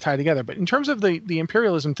Drust are going to tie together. But in terms of the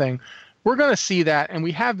imperialism thing, we're going to see that, and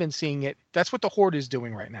we have been seeing it. That's what the Horde is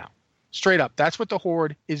doing right now. Straight up. That's what the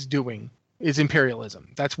Horde is doing, is imperialism.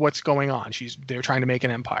 That's what's going on. They're trying to make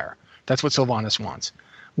an empire. That's what Sylvanas wants.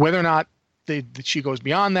 Whether or not she goes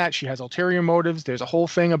beyond that, she has ulterior motives. There's a whole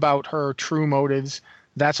thing about her true motives.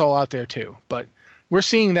 That's all out there too. But we're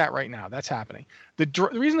seeing that right now. That's happening. The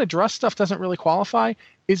reason the Drust stuff doesn't really qualify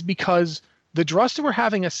is because the Drust were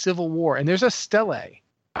having a civil war, and there's a stele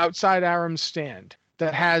outside Aram's stand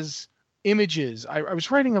that has images. I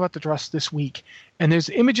was writing about the Drust this week, and there's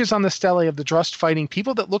images on the stele of the Drust fighting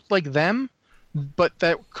people that looked like them, but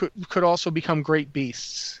that could also become great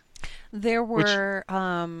beasts. There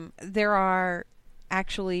are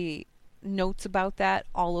actually notes about that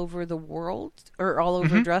all over the world, or all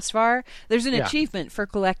over Drustvar. There's an achievement for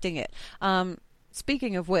collecting it.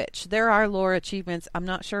 Speaking of which, there are lore achievements. I'm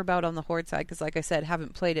not sure about on the Horde side because, like I said,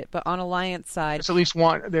 haven't played it. But on Alliance side, there's at least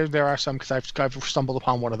one. There are some because I've stumbled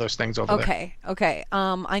upon one of those things over there. Okay.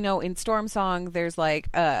 I know in Stormsong there's like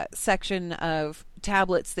a section of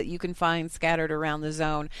tablets that you can find scattered around the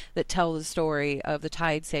zone that tell the story of the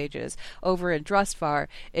Tide Sages. Over in Drustvar,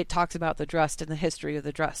 it talks about the Drust and the history of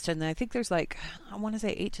the Drust. And I think there's like, I want to say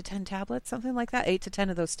 8 to 10 tablets, something like that. 8 to 10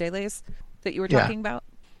 of those steles that you were talking about.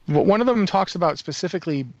 One of them talks about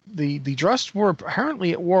specifically the Drust were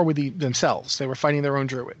apparently at war with themselves. They were fighting their own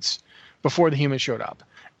druids before the humans showed up.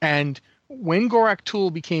 And when Gorak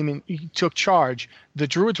Tul took charge, the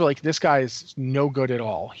druids were like, this guy is no good at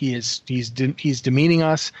all. He's demeaning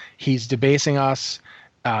us. He's debasing us.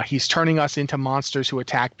 He's turning us into monsters who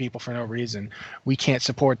attack people for no reason. We can't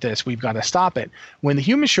support this. We've got to stop it. When the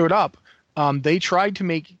humans showed up, they tried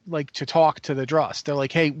to talk to the Drust. They're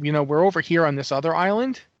like, hey, we're over here on this other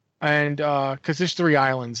island. And because there's 3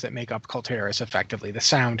 islands that make up Kultaris effectively. The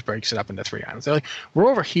sound breaks it up into 3 islands. They're like, we're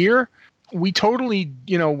over here. We totally,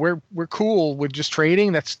 we're cool with just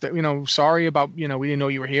trading. That's, sorry about, we didn't know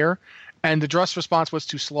you were here. And the Drust response was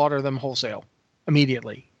to slaughter them wholesale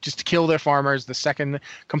immediately. Just to kill their farmers,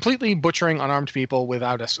 completely butchering unarmed people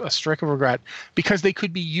without a streak of regret because they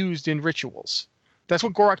could be used in rituals. That's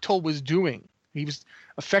what Gorak Tul was doing. He was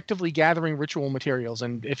effectively gathering ritual materials,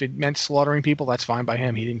 and if it meant slaughtering people, that's fine by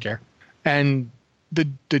him. He didn't care. And the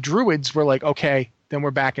druids were like, okay, then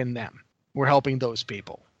we're back in them. We're helping those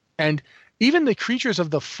people. And even the creatures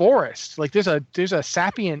of the forest, like there's a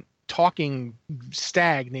sapient talking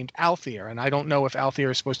stag named Althir, and I don't know if Althir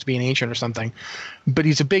is supposed to be an ancient or something, but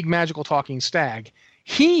he's a big magical talking stag.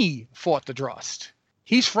 He fought the Drust.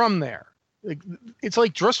 He's from there. It's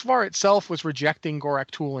like Drustvar itself was rejecting Gorak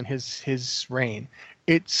Tul in his reign.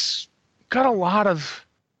 It's got a lot of,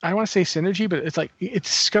 I don't want to say synergy, but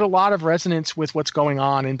it's got a lot of resonance with what's going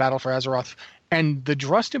on in Battle for Azeroth. And the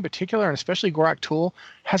Drust in particular, and especially Gorak Tul,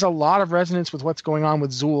 has a lot of resonance with what's going on with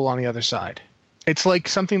Zul on the other side. It's like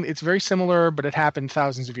something, it's very similar, but it happened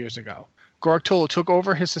thousands of years ago. Gorak Tul took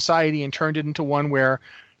over his society and turned it into one where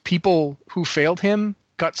people who failed him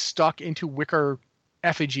got stuck into wicker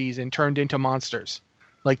effigies and turned into monsters.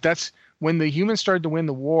 Like that's when the humans started to win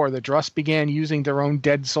the war, the Drust began using their own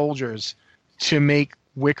dead soldiers to make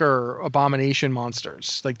wicker abomination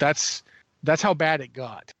monsters. Like that's how bad it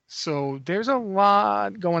got. So there's a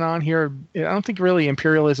lot going on here. I don't think really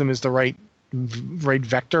imperialism is the right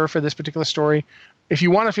vector for this particular story. If you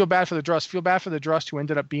want to feel bad for the Drust, feel bad for the Drust who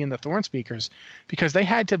ended up being the Thorn Speakers, because they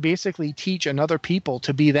had to basically teach another people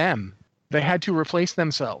to be them. They had to replace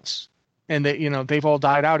themselves. And they've all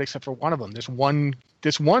died out except for one of them. There's one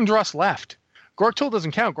Drust left. Gorak Tul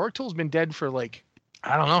doesn't count. Gorak Tul's been dead for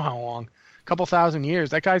I don't know how long. A couple thousand years.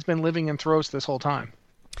 That guy's been living in Thros this whole time.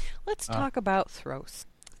 Let's talk about Thros.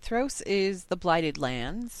 Thros is the Blighted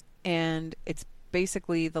Lands, and it's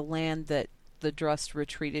basically the land that the Drust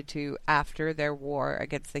retreated to after their war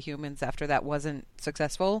against the humans, after that wasn't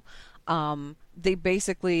successful. They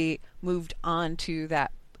basically moved on to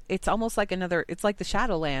that. It's almost like it's like the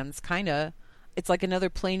Shadowlands, kind of. It's like another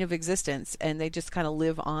plane of existence, and they just kind of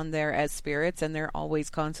live on there as spirits, and they're always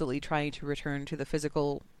constantly trying to return to the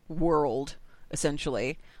physical world,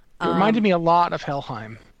 essentially. It reminded me a lot of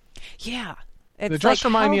Helheim. Yeah. The Drust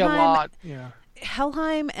remind me a lot. Yeah.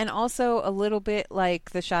 Helheim, and also a little bit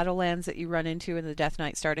like the Shadowlands that you run into in the Death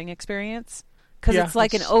Knight starting experience. Because it's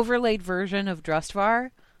like an overlaid version of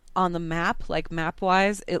Drustvar on the map, like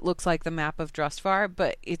map-wise. It looks like the map of Drustvar,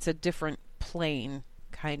 but it's a different plane,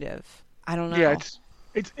 kind of. I don't know. Yeah,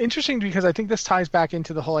 it's interesting because I think this ties back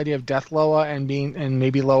into the whole idea of Death Loa and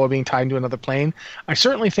maybe Loa being tied into another plane. I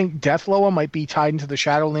certainly think Death Loa might be tied into the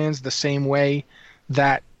Shadowlands the same way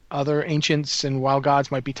that other ancients and wild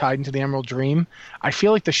gods might be tied into the Emerald Dream. I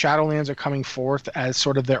feel like the Shadowlands are coming forth as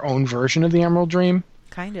sort of their own version of the Emerald Dream.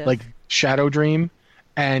 Kind of. Like Shadow Dream.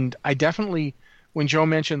 And I definitely, when Joe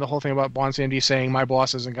mentioned the whole thing about Bonsandy saying my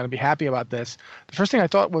boss isn't going to be happy about this, the first thing I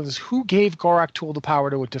thought was, who gave Gorak Tul the power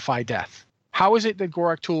to defy death? How is it that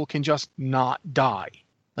Gorak Tul can just not die?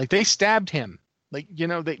 Like, they stabbed him. Like,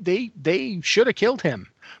 they should have killed him.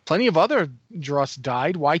 Plenty of other Drust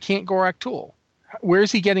died. Why can't Gorak Tul? Where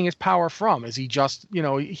is he getting his power from? Is he just,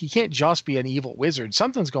 he can't just be an evil wizard.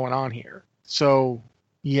 Something's going on here. So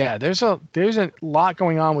Yeah, there's a lot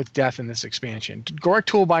going on with death in this expansion. Gorak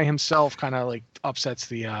Tool by himself kind of like upsets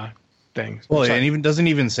the thing. Well, Sorry. and even doesn't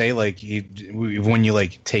even say like when you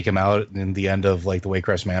like take him out in the end of like the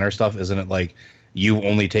Waycrest Manor stuff, isn't it like you've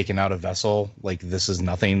only taken out a vessel? Like this is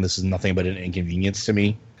nothing. This is nothing but an inconvenience to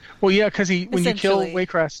me. Well, yeah, because when you kill Essentially.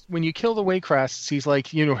 Waycrest, when you kill the Waycrests, he's like,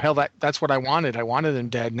 hell, that's what I wanted. I wanted him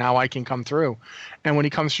dead. Now I can come through. And when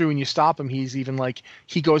he comes through and you stop him, he's even like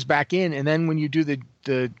he goes back in. And then when you do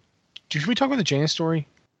should we talk about the Jaina story?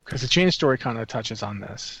 Because the Jaina story kind of touches on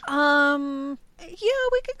this. Yeah,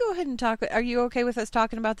 we could go ahead and talk. Are you okay with us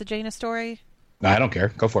talking about the Jaina story? No, I don't care.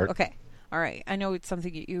 Go for it. Okay. All right. I know it's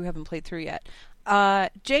something you haven't played through yet.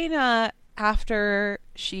 Jaina, after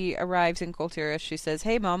she arrives in Koltiris, she says,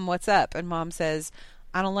 "Hey, Mom, what's up?" And Mom says,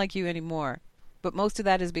 "I don't like you anymore." But most of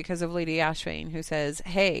that is because of Lady Ashvane, who says,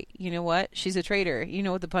 "Hey, you know what? She's a traitor. You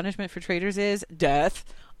know what the punishment for traitors is? Death."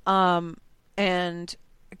 And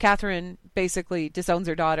Catherine basically disowns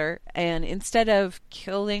her daughter, and instead of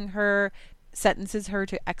killing her, sentences her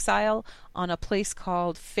to exile on a place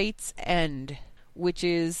called Fate's End, which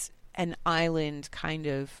is an island kind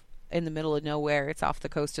of in the middle of nowhere. It's off the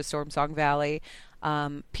coast of Stormsong Valley.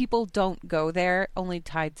 People don't go there. Only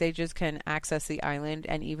Tide Sages can access the island,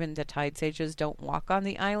 and even the Tide Sages don't walk on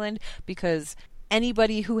the island because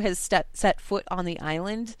anybody who has set foot on the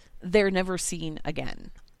island, they're never seen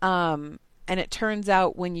again. And it turns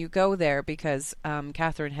out when you go there, because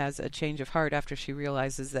Catherine has a change of heart after she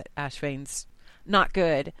realizes that Ashvane's not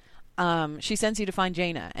good, she sends you to find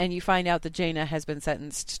Jaina, and you find out that Jaina has been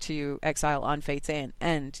sentenced to exile on Fate's End.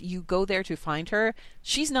 And you go there to find her.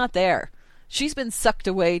 She's not there. She's been sucked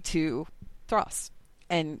away to Thros.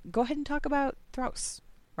 And go ahead and talk about Thros,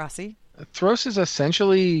 Rossi. Thros is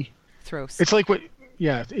essentially Thros. it's like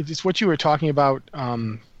it's what you were talking about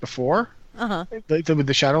before. Uh-huh. With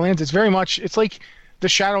the Shadowlands, it's like the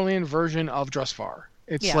Shadowland version of Drustvar.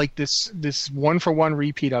 It's like this one for one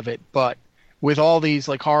repeat of it, but with all these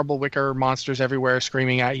like horrible wicker monsters everywhere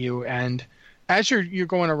screaming at you. And as you're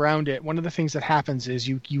going around it, one of the things that happens is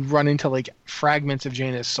you run into like fragments of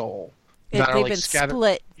Jaina's soul that are They've like been scattered.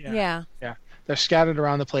 split. Yeah. They're scattered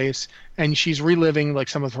around the place, and she's reliving like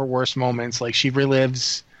some of her worst moments. Like she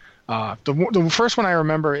relives. The first one I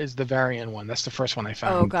remember is the Varian one. That's the first one I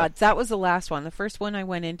found. Oh God, that was the last one. The first one I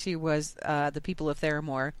went into was the people of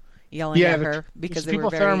Theramore yelling at her because they were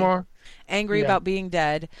very angry about being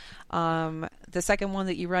dead. The second one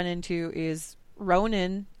that you run into is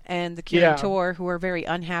Ronan and the Kirin Tor, who are very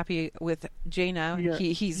unhappy with Jaina.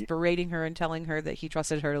 He's berating her and telling her that he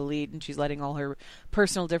trusted her to lead, and she's letting all her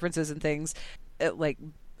personal differences and things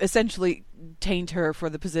essentially taint her for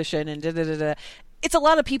the position and da-da-da-da. It's a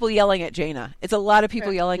lot of people yelling at Jaina. It's a lot of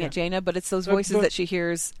people yelling at Jaina, but it's those voices that she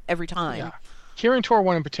hears every time. Yeah. Kirin Tor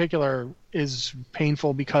one in particular is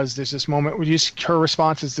painful because there's this moment where her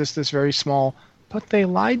response is this very small, but they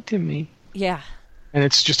lied to me. Yeah. And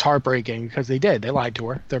it's just heartbreaking because they did. They lied to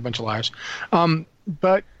her. They're a bunch of liars.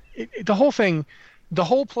 But the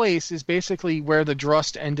whole place is basically where the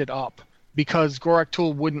Drust ended up because Gorak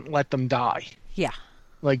Tul wouldn't let them die. Yeah.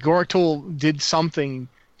 Like Gorak Tul did something.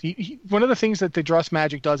 One of the things that the Drust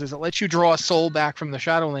magic does is it lets you draw a soul back from the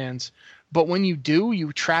Shadowlands, but when you do,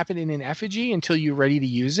 you trap it in an effigy until you're ready to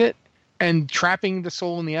use it, and trapping the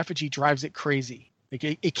soul in the effigy drives it crazy. Like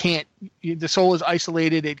it can't. The soul is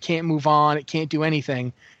isolated. It can't move on. It can't do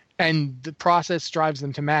anything, and the process drives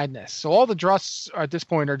them to madness. So all the Drusts at this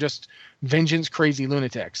point are just vengeance crazy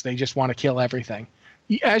lunatics. They just want to kill everything.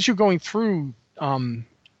 As you're going through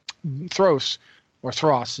Thros. Or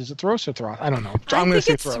Thros. Is it Thros or Thros? I don't know. I'm going to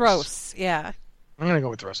say Thros. Yeah. I'm going to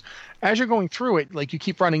go with Thros. As you're going through it, like you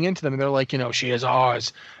keep running into them, and they're like, she is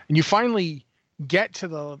ours. And you finally get to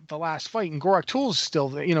the last fight, and Gorak Tul's still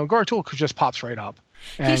there. Gorak Tul just pops right up.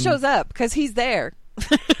 And, he shows up because he's there.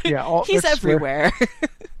 Yeah. He's everywhere.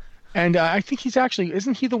 And I think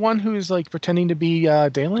isn't he the one who's like pretending to be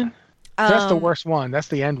Dalen? That's the worst one. That's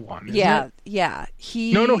the end one. Yeah, it? yeah.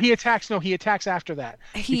 He attacks. No, he attacks after that.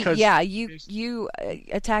 You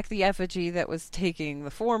attack the effigy that was taking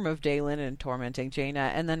the form of Dalen and tormenting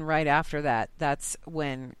Jaina, and then right after that, that's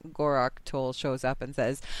when Gorak Tul shows up and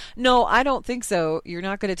says, "No, I don't think so. You're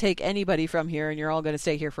not going to take anybody from here, and you're all going to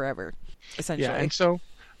stay here forever." Essentially, yeah. And so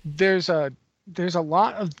there's a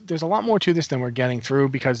lot more to this than we're getting through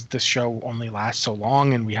because this show only lasts so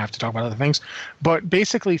long and we have to talk about other things. But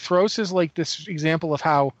basically, Thros is like this example of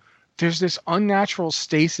how there's this unnatural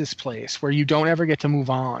stasis place where you don't ever get to move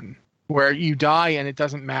on, where you die and it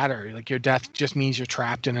doesn't matter. Like your death just means you're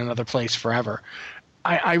trapped in another place forever.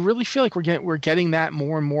 I really feel like we're getting that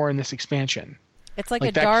more and more in this expansion. It's like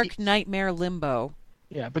a dark nightmare limbo.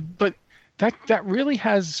 Yeah, but that really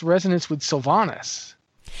has resonance with Sylvanas.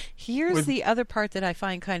 Here's the other part that I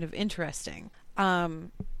find kind of interesting.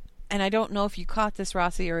 And I don't know if you caught this,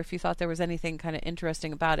 Rossi, or if you thought there was anything kind of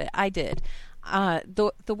interesting about it. I did.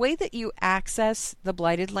 The way that you access the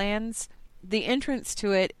Blighted Lands, the entrance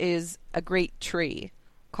to it is a great tree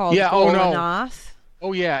called Golanath.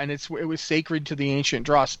 Oh yeah, and it was sacred to the ancient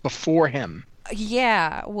Dross before him.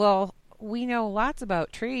 Yeah, well, we know lots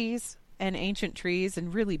about trees and ancient trees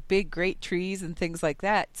and really big, great trees and things like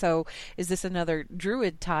that. So is this another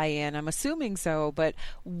Druid tie-in? I'm assuming so, but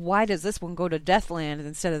why does this one go to Deathland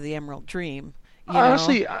instead of the Emerald Dream?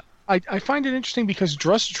 Honestly, I find it interesting because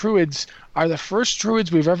Dross Druids are the first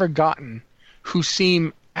Druids we've ever gotten who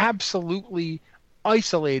seem absolutely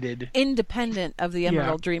isolated. Independent of the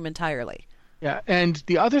Emerald Dream entirely. Yeah, and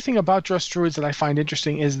the other thing about Dross Druids that I find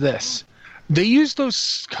interesting is this. They use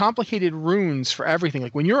those complicated runes for everything.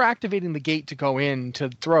 Like when you're activating the gate to go in to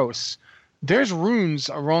Thros, there's runes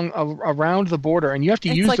around the border, and you have to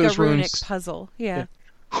use those runes. It's like a runic puzzle, yeah.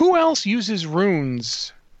 Who else uses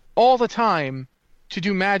runes all the time to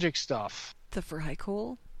do magic stuff? The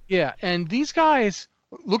Vrykul? Yeah, and these guys,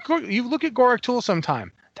 you look at Gorak Tul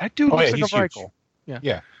sometime. That dude looks like a Vrykul.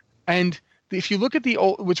 Yeah. And if you look at the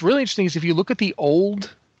old, what's really interesting is if you look at the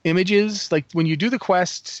old images, like when you do the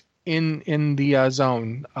quests in the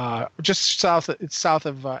zone, just south of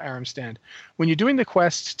Aramstand, when you're doing the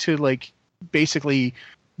quest to like basically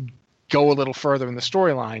go a little further in the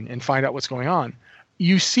storyline and find out what's going on,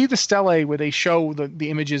 you see the stelae where they show the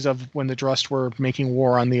images of when the Drust were making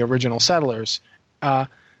war on the original settlers.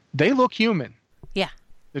 They look human. Yeah.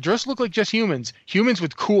 The Drust look like just humans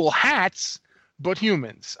with cool hats, but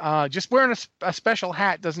humans. Just wearing a special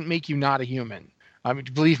hat doesn't make you not a human. I mean,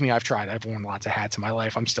 believe me, I've tried. I've worn lots of hats in my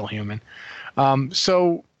life. I'm still human.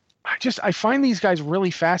 So I find these guys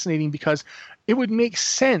really fascinating because it would make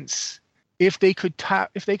sense if they could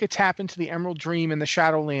tap into the Emerald Dream and the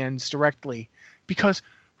Shadowlands directly. Because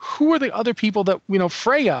who are the other people that,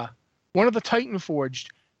 Freya, one of the Titan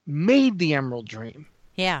Forged, made the Emerald Dream.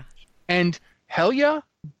 Yeah. And Helya,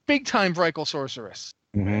 big time Vrykul sorceress.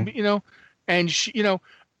 Mm-hmm. And she,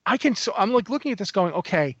 I'm like looking at this going,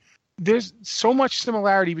 okay, there's so much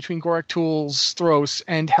similarity between Gorak Tul's Thros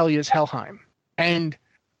and Helya's Helheim. And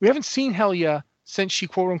we haven't seen Helya since she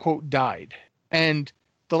quote unquote died. And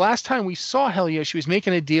the last time we saw Helya, she was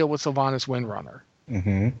making a deal with Sylvanas Windrunner.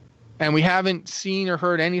 Mm-hmm. And we haven't seen or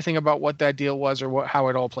heard anything about what that deal was or how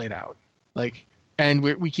it all played out. And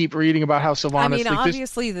we keep reading about how Sylvanas... I mean,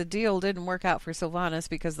 obviously the deal didn't work out for Sylvanas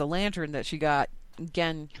because the lantern that she got,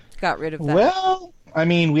 again, got rid of that. Well, I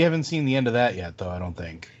mean, we haven't seen the end of that yet, though, I don't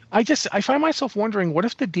think. I find myself wondering, what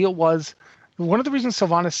if the deal was... One of the reasons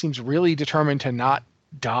Sylvanas seems really determined to not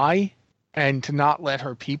die and to not let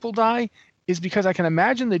her people die is because I can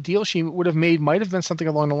imagine the deal she would have made might have been something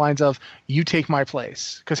along the lines of, you take my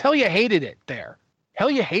place. Because Helya hated it there.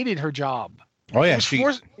 Helya hated her job. Oh, yeah.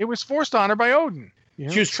 It was forced on her by Odin.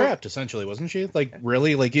 She was trapped, essentially, wasn't she?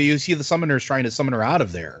 Really? You see the summoners trying to summon her out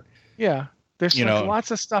of there. Yeah. There's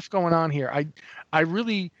lots of stuff going on here. I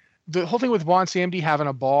really... The whole thing with Juan Samdi having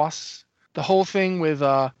a boss, the whole thing with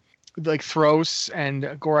Thros and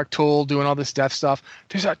Gorak Tul doing all this death stuff.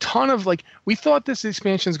 There's a ton of we thought this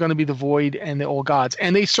expansion is going to be the Void and the Old Gods,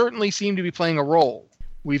 and they certainly seem to be playing a role.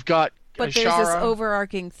 We've got But there's this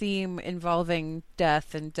overarching theme involving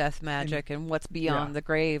death and death magic and what's beyond the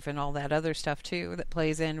grave and all that other stuff too that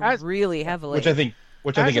plays in really heavily.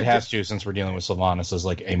 Which I think it has to, since we're dealing with Sylvanas as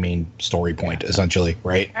a main story point, essentially,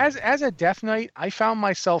 right? As a Death Knight, I found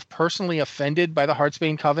myself personally offended by the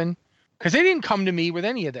Heartsbane Coven because they didn't come to me with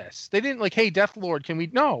any of this. They didn't hey, Death Lord, can we?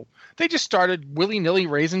 No, they just started willy-nilly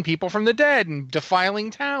raising people from the dead and defiling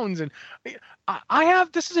towns. And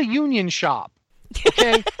this is a union shop,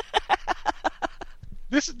 okay?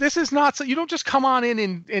 This is not so. You don't just come on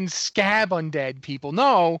in and scab undead people.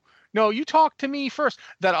 No, you talk to me first.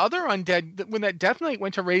 That other undead, when that Death Knight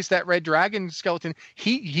went to raise that red dragon skeleton,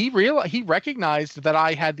 he recognized that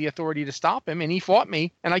I had the authority to stop him, and he fought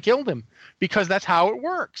me, and I killed him because that's how it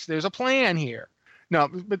works. There's a plan here. No,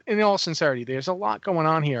 but in all sincerity, there's a lot going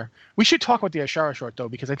on here. We should talk about the Ashara short though,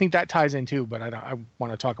 because I think that ties in too. But I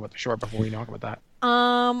want to talk about the short before we talk about that.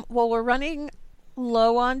 Well, we're running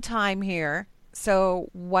low on time here. So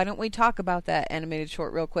why don't we talk about that animated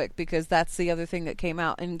short real quick, because that's the other thing that came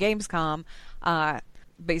out in Gamescom,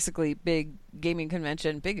 basically biggest gaming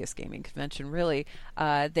convention really.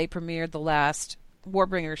 They premiered the last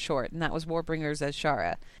Warbringers short, and that was Warbringers as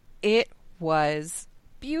Shara. It was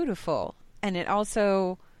beautiful, and it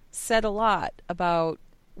also said a lot about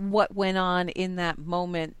what went on in that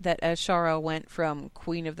moment that Ashara went from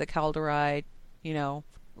Queen of the Kaldorei,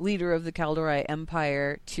 leader of the Kaldorei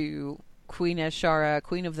Empire, to Queen Azshara,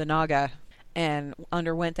 Queen of the Naga, and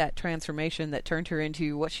underwent that transformation that turned her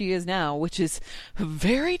into what she is now, which is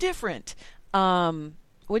very different.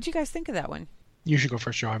 What'd you guys think of that one? You should go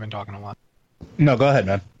first, Joe. I've been talking a lot. No, go ahead,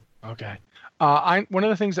 man. Okay. One of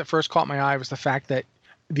the things that first caught my eye was the fact that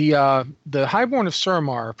the Highborn of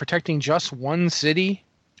Suramar, protecting just one city,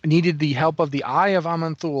 needed the help of the Eye of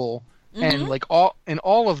Aman'Thul, and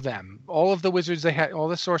all of them, all of the wizards they had, all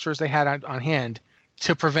the sorcerers they had on hand,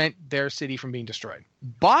 to prevent their city from being destroyed.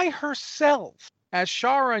 By herself,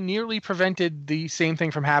 Azshara nearly prevented the same thing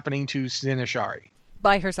from happening to Sinashari.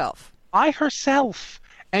 By herself. By herself.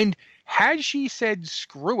 And had she said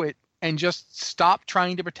screw it and just stopped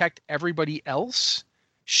trying to protect everybody else,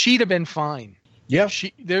 she'd have been fine. Yeah.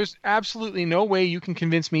 There's absolutely no way you can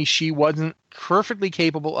convince me she wasn't perfectly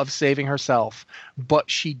capable of saving herself,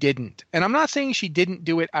 but she didn't. And I'm not saying she didn't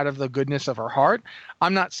do it out of the goodness of her heart.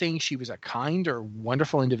 I'm not saying she was a kind or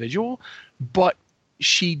wonderful individual, but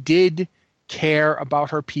she did care about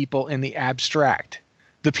her people in the abstract.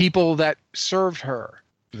 The people that served her.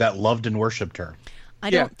 That loved and worshipped her. I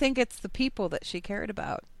don't think it's the people that she cared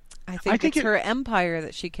about. I think it's her empire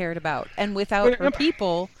that she cared about. And without her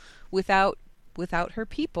people, without her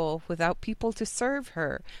people, without people to serve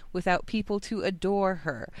her, without people to adore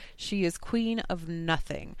her, she is queen of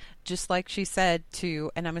nothing. Just like she said to,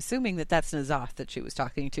 and I'm assuming that that's N'Zoth that she was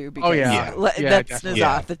talking to. Because that's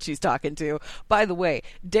N'Zoth that she's talking to. By the way,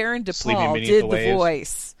 Darren DePaul did the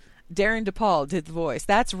voice. Darren DePaul did the voice.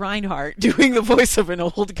 That's Reinhardt doing the voice of an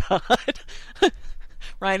old god.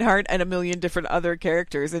 Reinhardt and a million different other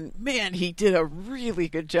characters, and man, he did a really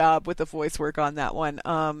good job with the voice work on that one.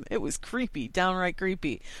 It was creepy, downright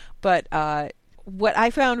creepy. But what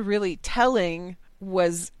I found really telling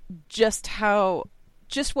was just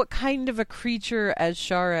what kind of a creature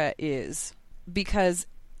Azshara is, because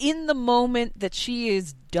in the moment that she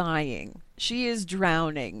is dying, she is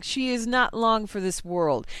drowning, she is not long for this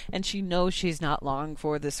world, and she knows she's not long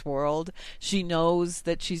for this world. She knows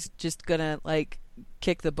that she's just gonna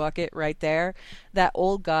kick the bucket right there. That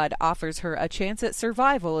old god offers her a chance at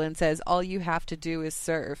survival and says all you have to do is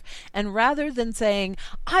serve. And rather than saying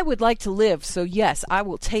I would like to live, so yes, I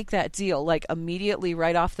will take that deal, immediately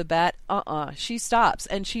right off the bat, she stops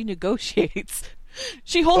and she negotiates.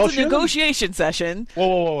 She holds a negotiation session.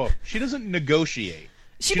 Whoa. She doesn't negotiate.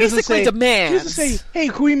 She basically demands. She doesn't say, hey,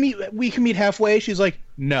 can we meet? We can meet halfway. She's like,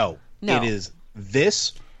 no. It is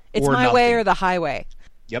this it's or my nothing. way or the highway.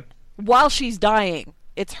 Yep. While she's dying,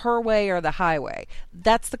 it's her way or the highway.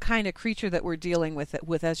 That's the kind of creature that we're dealing with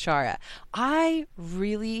Azshara. I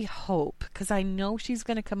really hope, because I know she's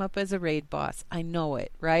going to come up as a raid boss. I know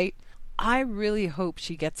it, right? I really hope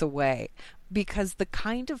she gets away, because the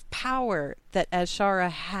kind of power that Azshara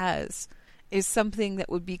has is something that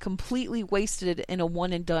would be completely wasted in a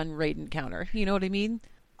one-and-done raid encounter. You know what I mean?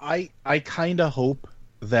 I kind of hope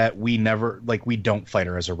that we don't fight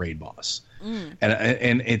her as a raid boss.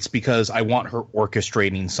 And it's because I want her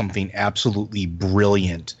orchestrating something absolutely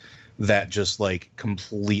brilliant that just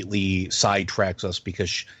completely sidetracks us,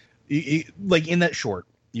 because in that short,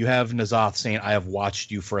 you have N'Zoth saying, I have watched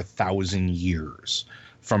you for 1,000 years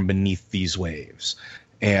from beneath these waves.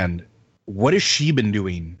 And what has she been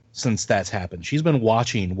doing since that's happened? She's been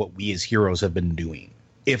watching what we as heroes have been doing.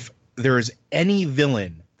 If there is any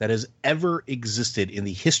villain that has ever existed in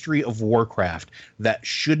the history of Warcraft that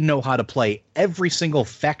should know how to play every single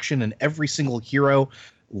faction and every single hero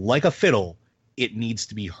like a fiddle, it needs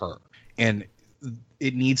to be her. And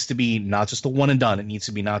it needs to be not just a one and done. It needs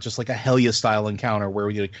to be not just like a Helya style encounter where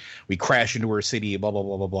we crash into her city, blah, blah,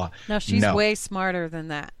 blah, blah, blah. No, she's way smarter than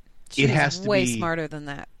that. She's way smarter than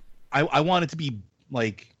that. I want it to be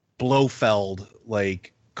Blofeld,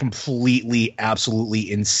 completely, absolutely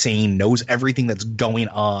insane, knows everything that's going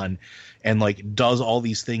on, and does all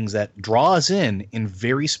these things that draw us in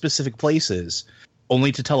very specific places,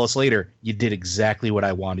 only to tell us later, you did exactly what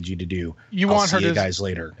I wanted you to do. I'll see you guys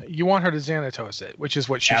later. You want her to Xanatos it, which is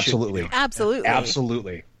what she should do.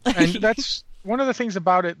 Absolutely. And that's one of the things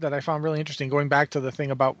about it that I found really interesting, going back to the thing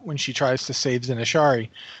about when she tries to save Zinashari.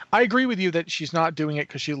 I agree with you that she's not doing it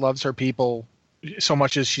because she loves her people so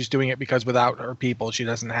much as she's doing it because without her people, she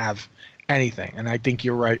doesn't have anything. And I think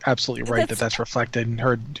you're right, absolutely right, that's reflected in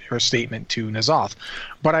her statement to N'Zoth.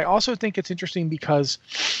 But I also think it's interesting because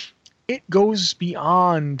it goes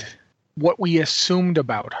beyond what we assumed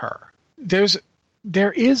about her.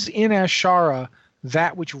 There is in Azshara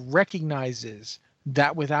that which recognizes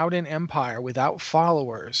that without an empire, without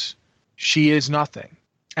followers, she is nothing.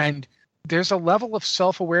 And there's a level of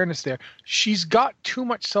self-awareness there. She's got too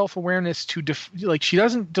much self-awareness to she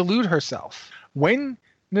doesn't delude herself. When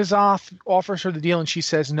N'Zoth offers her the deal and she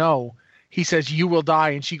says no. He says, you will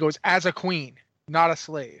die. And she goes, as a queen, not a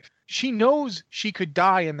slave. She knows she could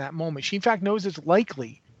die in that moment. She, in fact, knows it's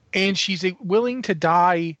likely. And she's willing to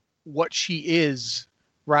die what she is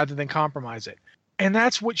rather than compromise it. And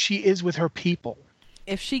that's what she is with her people.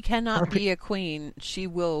 If she cannot be a queen, she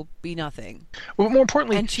will be nothing. Well, more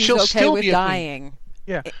importantly, and she's she'll okay still with be a dying. Queen.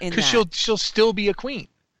 Yeah, because she'll still be a queen.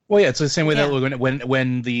 Well, yeah, it's the same way that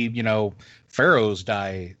when the pharaohs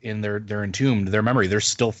die in they're entombed, their memory, they're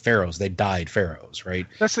still pharaohs. They died pharaohs, right?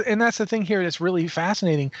 That's the thing here that's really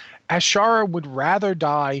fascinating. Ashara would rather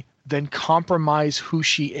die than compromise who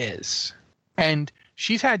she is, and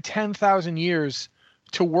she's had 10,000 years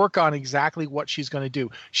to work on exactly what she's going to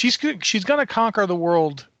do. She's going to conquer the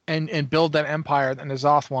world and build that empire that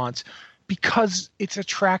N'Zoth wants because it's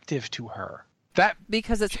attractive to her.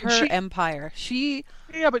 Because it's her empire.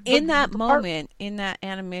 In that moment, in that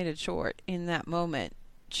animated short, in that moment,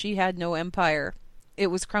 she had no empire. It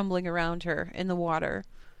was crumbling around her in the water.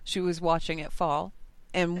 She was watching it fall.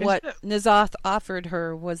 And what N'Zoth offered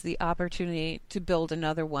her was the opportunity to build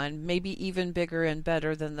another one, maybe even bigger and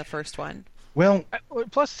better than the first one. Well,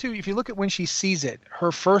 plus two, if you look at when she sees it,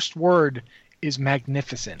 her first word is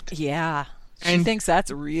magnificent. Yeah. She thinks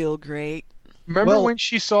that's real great. Remember when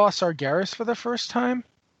she saw Sargeras for the first time?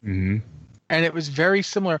 Mm-hmm. And it was very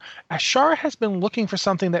similar. Ashara has been looking for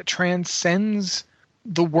something that transcends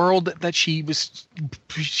the world that she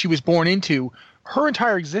was born into her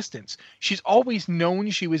entire existence. She's always known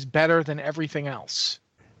she was better than everything else.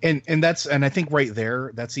 And I think right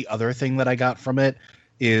there, that's the other thing that I got from it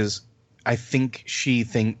is I think she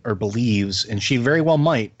believes, and she very well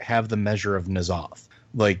might have the measure of N'Zoth.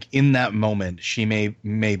 Like in that moment, she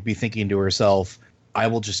may be thinking to herself, I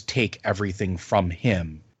will just take everything from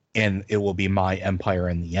him and it will be my empire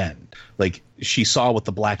in the end. Like she saw what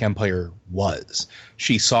the Black Empire was.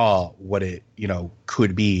 She saw what it,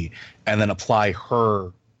 could be, and then apply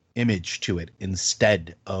her image to it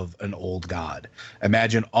instead of an old god.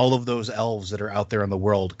 Imagine all of those elves that are out there in the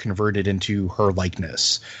world converted into her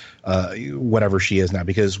likeness. Whatever she is now,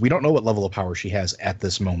 because we don't know what level of power she has at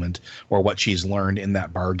this moment or what she's learned in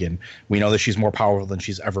that bargain. We know that she's more powerful than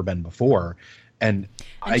she's ever been before. And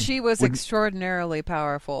she was extraordinarily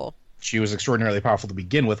powerful. She was extraordinarily powerful to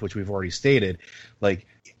begin with, which we've already stated. Like,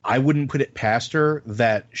 I wouldn't put it past her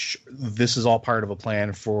that this is all part of a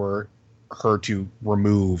plan for her to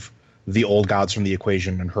remove the old gods from the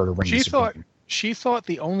equation and her to reign supreme. She thought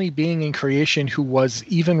the only being in creation who was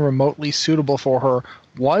even remotely suitable for her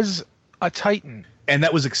was a Titan. And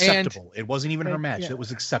that was acceptable. It wasn't even her match. It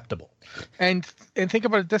was acceptable. And think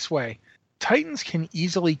about it this way. Titans can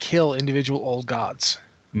easily kill individual old gods.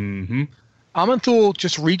 Mm-hmm. Aman'Thul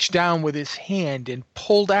just reached down with his hand and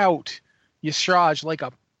pulled out Y'Sraj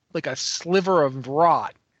like a sliver of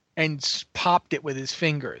rot and popped it with his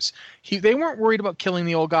fingers. They weren't worried about killing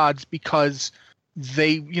the old gods because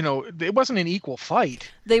it wasn't an equal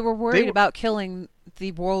fight. They were worried about killing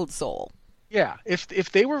the world soul. Yeah,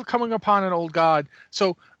 if they were coming upon an old god,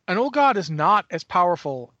 so an old god is not as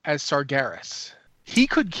powerful as Sargeras. He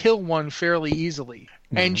could kill one fairly easily,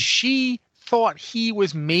 and she thought he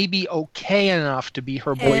was maybe okay enough to be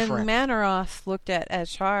her boyfriend. And Manaroth looked at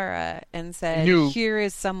Ashara and said, here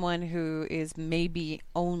is someone who is maybe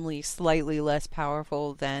only slightly less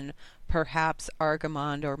powerful than perhaps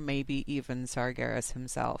Argamond or maybe even Sargeras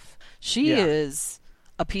himself. She is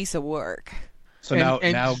a piece of work. So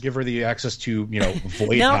now give her the access to,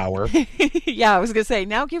 void power. Yeah, I was going to say,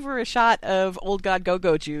 now give her a shot of Old God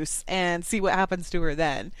Go-Go juice and see what happens to her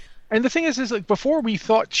then. And the thing is like before we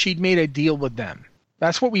thought she'd made a deal with them.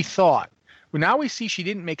 That's what we thought. Well, now we see she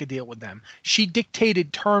didn't make a deal with them. She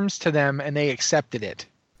dictated terms to them and they accepted it.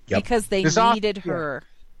 Yep. Because they needed her.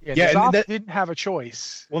 Yeah, N'Zoth didn't have a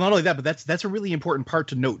choice. Well, not only that, but that's a really important part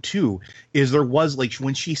to note too. Is there was like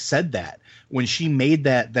when she said that, when she made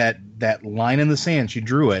that line in the sand, she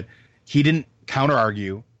drew it. He didn't counter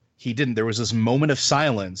argue. He didn't. There was this moment of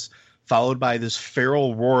silence followed by this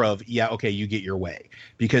feral roar of, "Yeah, okay, you get your way,"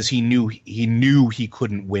 because he knew he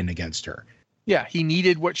couldn't win against her. Yeah, he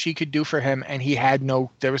needed what she could do for him, and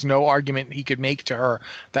there was no argument he could make to her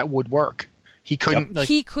that would work. He couldn't. Yep.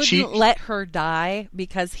 He couldn't let her die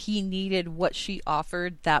because he needed what she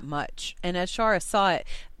offered that much. And as Shara saw it,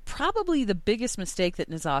 probably the biggest mistake that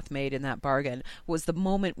N'Zoth made in that bargain was the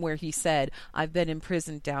moment where he said, "I've been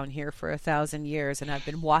imprisoned down here for 1,000 years, and I've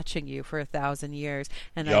been watching you for 1,000 years,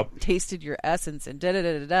 and I've tasted your essence." And da da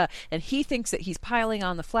da da da. And he thinks that he's piling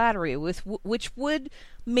on the flattery, which would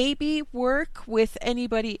maybe work with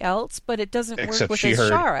anybody else, but it doesn't work with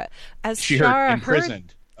Shara. As Shara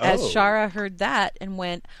heard that and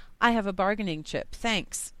went, I have a bargaining chip.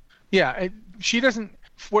 Thanks. Yeah, she doesn't.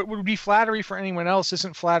 What would be flattery for anyone else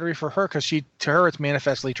isn't flattery for her because to her it's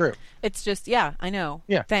manifestly true. It's just, yeah, I know.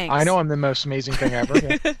 Yeah, thanks. I know I'm the most amazing thing ever.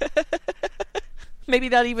 Yeah. Maybe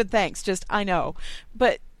not even thanks, just I know.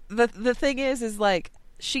 But the thing is like,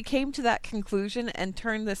 she came to that conclusion and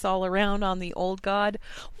turned this all around on the old god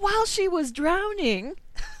while she was drowning.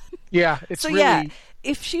 Yeah, it's so really... yeah,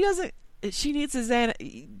 if she doesn't, she needs the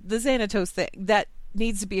Xanatos thing. That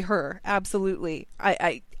needs to be her. Absolutely.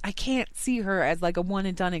 I can't see her as like a one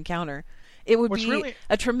and done encounter. It would be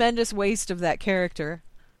a tremendous waste of that character.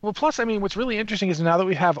 Well, plus, I mean, what's really interesting is now that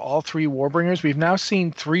we have all 3 Warbringers, we've now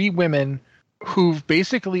seen 3 women who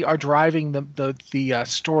basically are driving the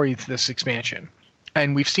story to this expansion.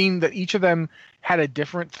 And we've seen that each of them had a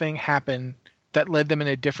different thing happen that led them in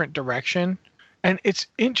a different direction. And it's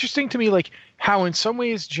interesting to me, like, how in some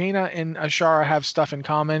ways Jaina and Ashara have stuff in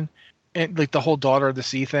common, and like the whole Daughter of the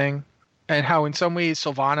Sea thing, and how in some ways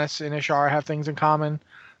Sylvanas and Ashara have things in common,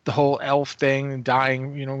 the whole elf thing and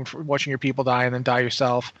dying, watching your people die and then die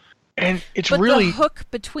yourself. And it's really... the hook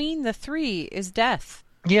between the 3 is death.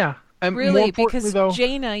 Yeah. And really, because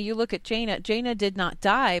Jaina, you look at Jaina did not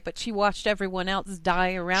die, but she watched everyone else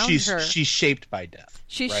die around her. She's shaped by death.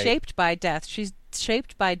 She's shaped by death. She's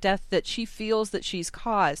shaped by death that she feels that she's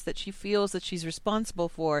caused, that she feels that she's responsible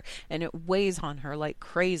for, and it weighs on her like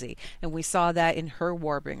crazy. And we saw that in her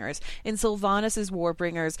Warbringers. In Sylvanas'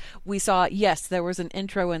 Warbringers, we saw, yes, there was an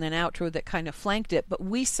intro and an outro that kind of flanked it, but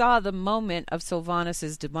we saw the moment of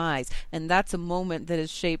Sylvanas' demise, and that's a moment that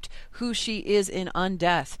has shaped who she is in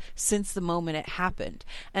Undeath since the moment it happened.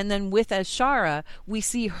 And then with Ashara, we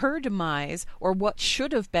see her demise, or what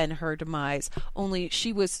should have been her demise, only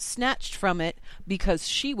she was snatched from it because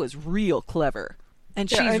she was real clever and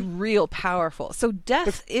she's real powerful. So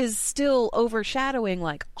death is still overshadowing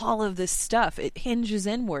like all of this stuff. It hinges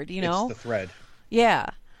inward, It's the thread. Yeah.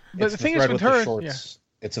 But the thing is with her,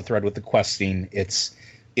 it's a thread with the questing. It's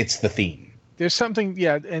the theme. There's something,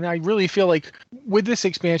 and I really feel like with this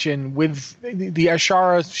expansion, with the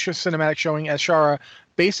Ashara cinematic showing Ashara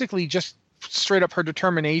basically just straight up her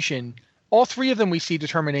determination, all 3 of them we see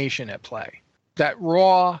determination at play. That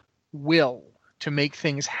raw will to make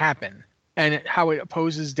things happen, and how it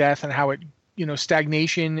opposes death, and how it,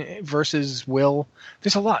 stagnation versus will.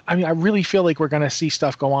 There's a lot. I mean, I really feel like we're going to see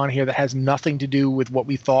stuff go on here that has nothing to do with what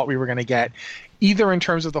we thought we were going to get, either in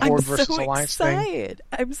terms of the Horde versus Alliance thing,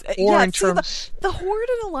 or in terms the Horde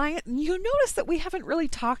and Alliance. You notice that we haven't really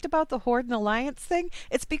talked about the Horde and Alliance thing.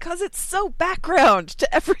 It's because it's so background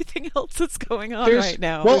to everything else that's going on right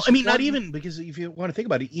now. Well, I mean, not even, because if you want to think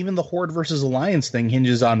about it, even the Horde versus Alliance thing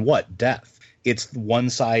hinges on what? Death. It's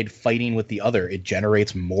one side fighting with the other. It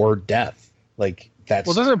generates more death. Like, that's...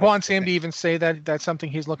 Well, doesn't Bon Sam even say that that's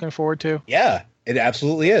something he's looking forward to? Yeah, it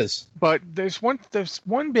absolutely is. But there's one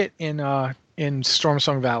bit in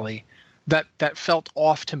Stormsong Valley that felt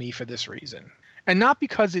off to me for this reason. And not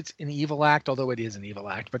because it's an evil act, although it is an evil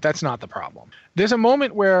act, but that's not the problem. There's a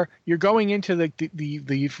moment where you're going into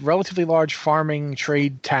the relatively large farming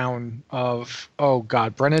trade town of,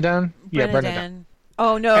 Brennadan? Yeah, Brennadan.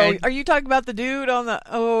 Oh, no. Are you talking about the dude on the...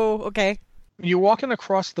 Oh, okay. You're walking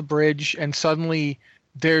across the bridge, and suddenly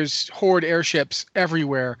there's Horde airships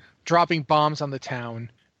everywhere dropping bombs on the town.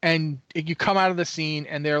 And you come out of the scene,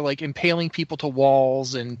 and they're, like, impaling people to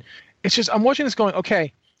walls. And it's just... I'm watching this going,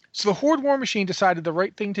 okay, so the Horde War Machine decided the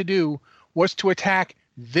right thing to do was to attack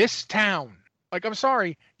this town. Like, I'm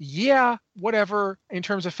sorry. Yeah, whatever, in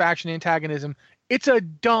terms of faction antagonism. It's a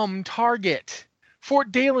dumb target.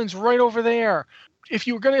 Fort Dalen's right over there. If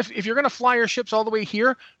you're gonna fly your ships all the way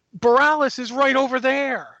here, Borealis is right over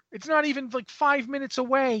there. It's not even like 5 minutes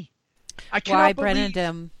away. I cannot believe.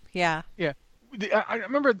 Brennendum? Yeah. Yeah. I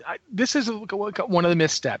remember this is one of the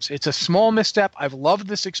missteps. It's a small misstep. I've loved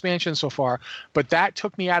this expansion so far, but that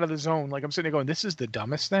took me out of the zone. Like, I'm sitting there going, this is the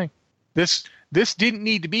dumbest thing. This didn't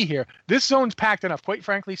need to be here. This zone's packed enough. Quite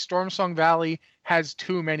frankly, Stormsong Valley has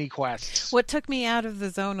too many quests. What took me out of the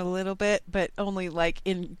zone a little bit, but only like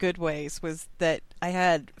in good ways, was that I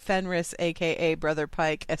had Fenris, a.k.a. Brother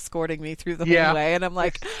Pike, escorting me through the whole way. And I'm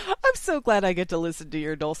like, I'm so glad I get to listen to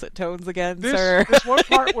your dulcet tones again, sir. There's one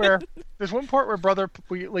part where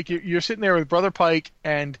you're sitting there with Brother Pike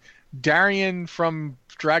and Darian from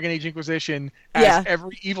Dragon Age Inquisition as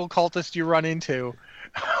every evil cultist you run into.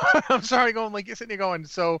 I'm sorry, you're sitting there going,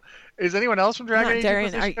 so is anyone else from Dragon Age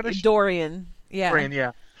Inquisition? Dorian. Yeah. Dorian,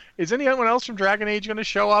 yeah. Is anyone else from Dragon Age going to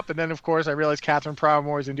show up? And then, of course, I realized Catherine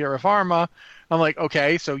Prowmore is Indira Varma. I'm like,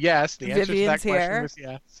 okay, so yes, the answer Vivian's to that question is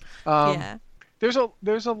yes.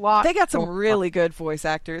 There's a lot. They got some really good voice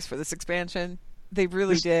actors for this expansion. They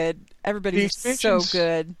really did. Everybody's so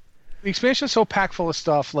good. The expansion is so packed full of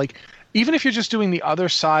stuff. Like, even if you're just doing the other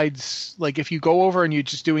sides, like if you go over and you're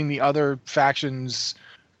just doing the other factions,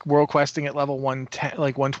 world questing at level 110,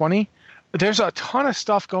 like 120, there's a ton of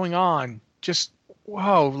stuff going on. Just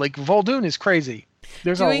whoa, like Vol'dun is crazy.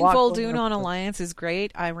 There's Doing a lot Vol'dun on Alliance is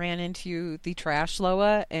great. I ran into the Trash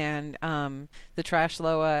Loa, and the Trash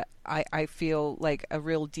Loa, I feel like a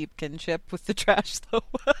real deep kinship with the Trash Loa.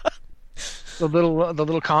 The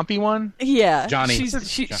little compy one. Yeah, Johnny.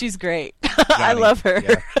 She's great. Johnny, I love her.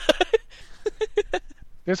 yeah.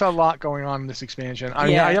 There's a lot going on in this expansion. I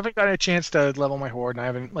mean, I haven't got a chance to level my horde, and I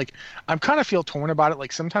haven't I'm kind of feel torn about it.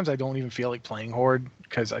 Like sometimes I don't even feel like playing horde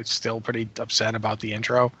because I'm still pretty upset about the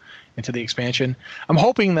intro into the expansion. I'm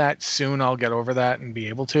hoping that soon I'll get over that and be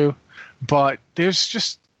able to. But there's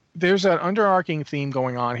an underarching theme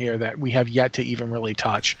going on here that we have yet to even really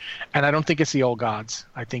touch, and I don't think it's the old gods.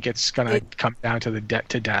 I think it's gonna come down to the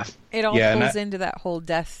death. It all pulls into that whole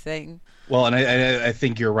death thing. Well, and I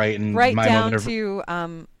think you're right. And right my down moment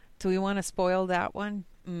to, do we want to spoil that one?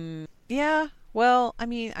 Yeah. Well, I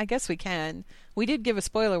mean, I guess we can. We did give a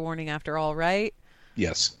spoiler warning after all, right?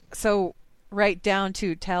 Yes. So, right down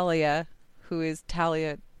to Talia, who is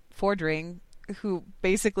Talia Fordring, who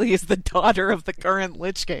basically is the daughter of the current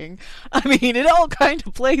Lich King. I mean, it all kind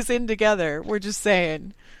of plays in together. We're just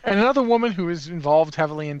saying. And another woman who is involved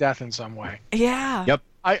heavily in death in some way. Yeah. Yep.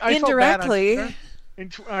 I indirectly. Felt bad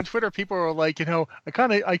on Twitter, people were like, I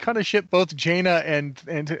kind of ship both Jaina and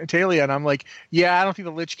Talia, and I'm like, yeah, I don't think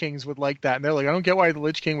the Lich Kings would like that. And they're like, I don't get why the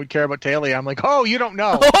Lich King would care about Talia. I'm like, oh, you don't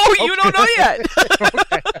know. Oh, you don't know yet.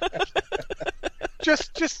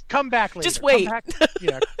 Just come back later. Just wait.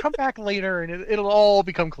 Come back later, and it'll all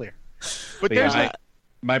become clear. But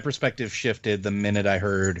my perspective shifted the minute I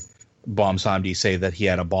heard Bomb Samdi say that he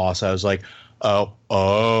had a boss. I was like, oh,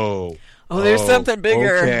 there's something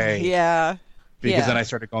bigger. Okay. Yeah. Because then I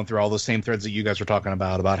started going through all the same threads that you guys were talking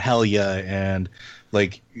about Helya, and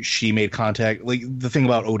like she made contact, like the thing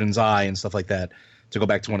about Odin's Eye and stuff like that. To go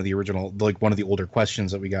back to one of the older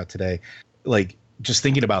questions that we got today, like just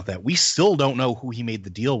thinking about that, we still don't know who he made the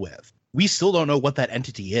deal with. We still don't know what that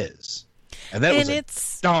entity is, and was a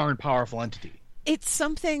darn powerful entity. It's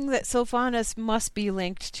something that Sylvanas must be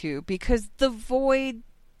linked to because the Void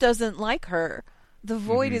doesn't like her. The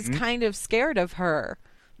Void is kind of scared of her.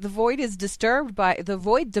 The Void is disturbed by... The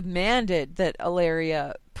Void demanded that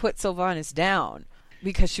Ilaria put Sylvanas down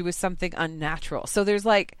because she was something unnatural. So there's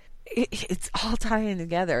like... It's all tying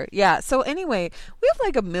together. Yeah, so anyway, we have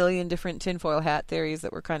like a million different tinfoil hat theories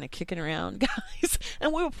that we're kind of kicking around, guys.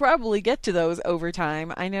 And we'll probably get to those over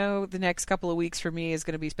time. I know the next couple of weeks for me is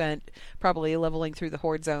going to be spent probably leveling through the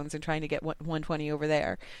Horde zones and trying to get 120 over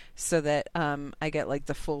there so that I get like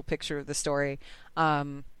the full picture of the story.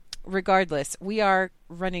 Regardless, we are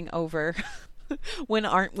running over. When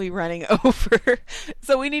aren't we running over?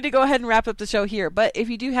 So we need to go ahead and wrap up the show here. But if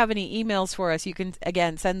you do have any emails for us, you can,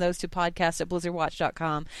 again, send those to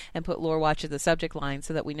podcast@blizzardwatch.com and put Lore Watch in the subject line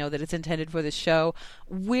so that we know that it's intended for this show.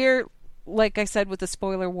 We're, like I said with the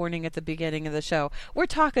spoiler warning at the beginning of the show, we're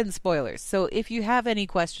talking spoilers. So if you have any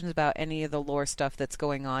questions about any of the lore stuff that's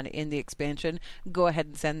going on in the expansion, go ahead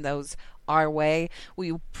and send those our way.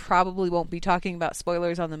 We probably won't be talking about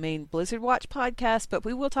spoilers on the main Blizzard Watch podcast, but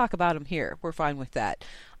we will talk about them here. We're fine with that.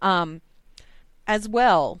 As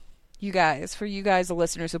well, for you guys, the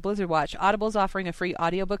listeners of Blizzard Watch, Audible's offering a free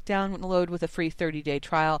audiobook download with a free 30-day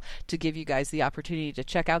trial to give you guys the opportunity to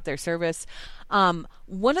check out their service.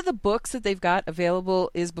 One of the books that they've got available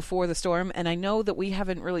is Before the Storm, and I know that we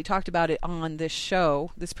haven't really talked about it on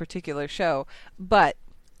this particular show, but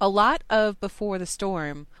a lot of Before the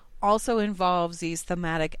Storm also involves these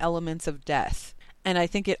thematic elements of death. And I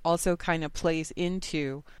think it also kind of plays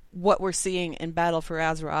into what we're seeing in Battle for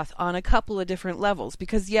Azeroth on a couple of different levels.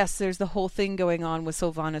 Because yes, there's the whole thing going on with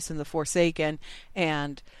Sylvanas and the Forsaken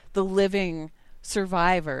and the living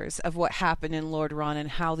survivors of what happened in Lordaeron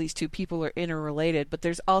and how these two people are interrelated. But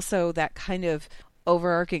there's also that kind of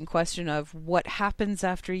overarching question of what happens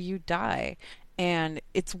after you die. And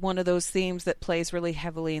it's one of those themes that plays really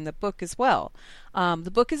heavily in the book as well. The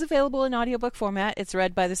book is available in audiobook format. It's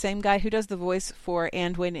read by the same guy who does the voice for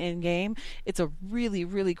Anduin in-game. It's a really,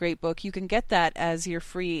 really great book. You can get that as your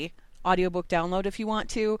free audiobook download if you want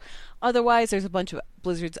to. Otherwise, there's a bunch of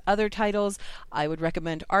Blizzard's other titles. I would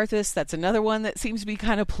recommend Arthas. That's another one that seems to be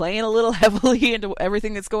kind of playing a little heavily into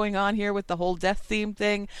everything that's going on here with the whole death theme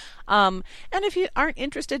thing. And if you aren't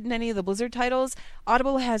interested in any of the Blizzard titles,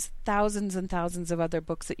 Audible has thousands and thousands of other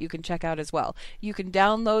books that you can check out as well. You can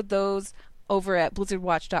download those over at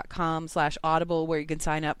blizzardwatch.com/audible, where you can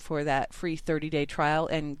sign up for that free 30-day trial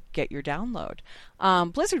and get your download.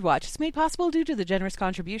 Blizzard Watch is made possible due to the generous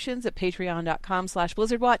contributions at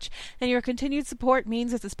patreon.com/blizzardwatch, and your continued support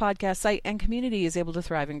means that this podcast site and community is able to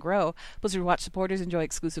thrive and grow. Blizzard Watch supporters enjoy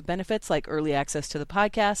exclusive benefits like early access to the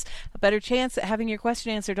podcast, a better chance at having your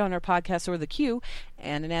question answered on our podcast or the queue,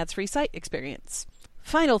 and an ads-free site experience.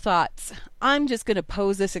 Final thoughts. I'm just going to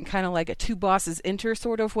pose this in kind of like a two bosses enter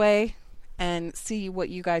sort of way and see what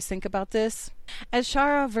you guys think about this.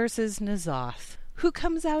 Azshara versus N'Zoth. Who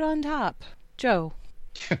comes out on top? Joe.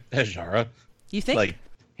 Azshara. You think? Like,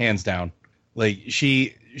 hands down. Like,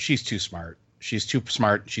 she's too smart. She's too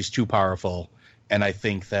smart. She's too powerful. And I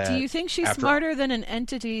think that... Do you think she's smarter than an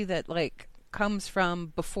entity that, like, comes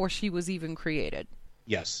from before she was even created?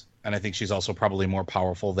 Yes. And I think she's also probably more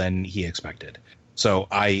powerful than he expected. So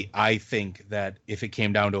I think that if it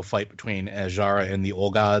came down to a fight between Azshara and the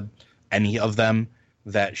Old God, any of them,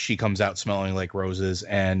 that she comes out smelling like roses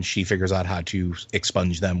and she figures out how to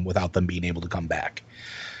expunge them without them being able to come back.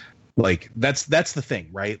 Like, that's the thing,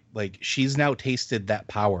 right? Like, she's now tasted that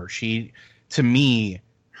power. She, to me,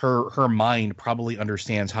 her mind probably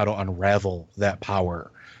understands how to unravel that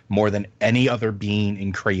power more than any other being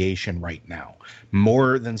in creation right now.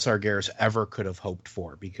 More than Sargeras ever could have hoped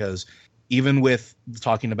for, because even with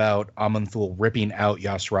talking about Aman'Thul ripping out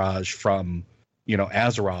Yasraj from,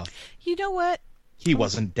 Azeroth. You know what? He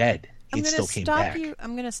wasn't dead. He still came back.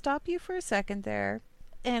 I'm going to stop you for a second there,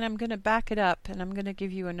 and I'm going to back it up, and I'm going to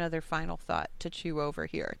give you another final thought to chew over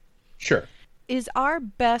here. Sure. Is our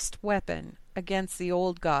best weapon against the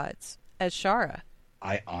old gods Azshara?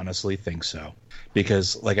 I honestly think so.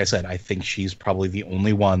 Because, like I said, I think she's probably the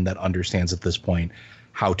only one that understands at this point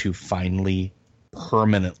how to finally,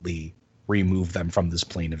 permanently remove them from this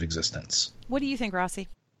plane of existence. What do you think, Rossi?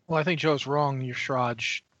 Well, I think Joe's wrong.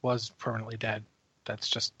 Yasraj was permanently dead.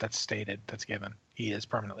 That's stated. That's given. He is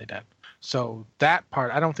permanently dead. So that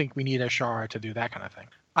part, I don't think we need Azshara to do that kind of thing.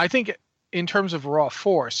 I think in terms of raw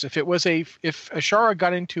force, if Azshara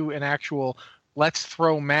got into an actual let's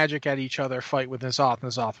throw magic at each other fight with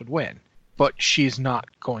N'Zoth would win. But she's not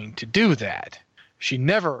going to do that. She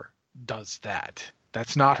never does that.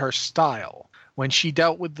 That's not her style. When she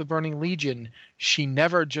dealt with the Burning Legion, she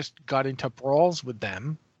never just got into brawls with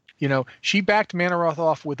them. She backed Manaroth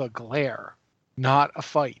off with a glare, not a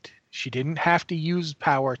fight. She didn't have to use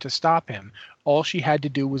power to stop him. All she had to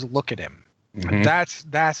do was look at him. Mm-hmm. That's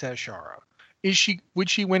Azshara. Would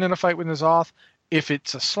she win in a fight with N'Zoth? If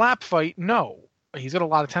it's a slap fight, no. He's got a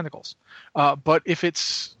lot of tentacles. But if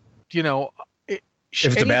it's, if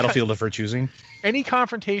it's a battlefield of her choosing, any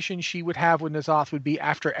confrontation she would have with N'Zoth would be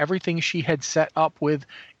after everything she had set up with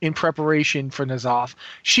in preparation for N'Zoth.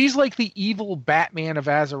 She's like the evil Batman of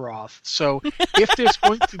Azeroth. So if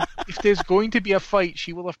there's going to be a fight,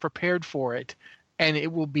 she will have prepared for it, and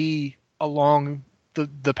it will be along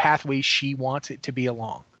the pathway she wants it to be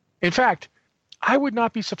along. In fact, I would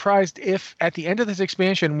not be surprised if at the end of this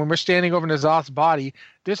expansion, when we're standing over N'Zoth's body,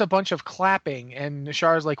 there's a bunch of clapping, and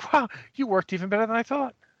Nashara's like, wow, you worked even better than I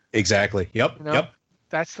thought. Exactly. Yep. Yep.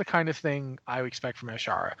 That's the kind of thing I would expect from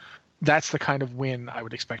Azshara. That's the kind of win I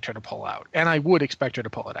would expect her to pull out. And I would expect her to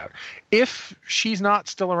pull it out. If she's not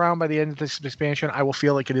still around by the end of this expansion, I will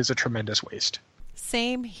feel like it is a tremendous waste.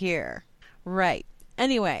 Same here. Right.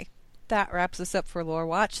 Anyway, that wraps us up for Lore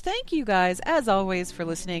Watch. Thank you guys, as always, for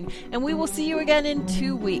listening, and we will see you again in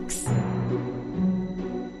 2 weeks.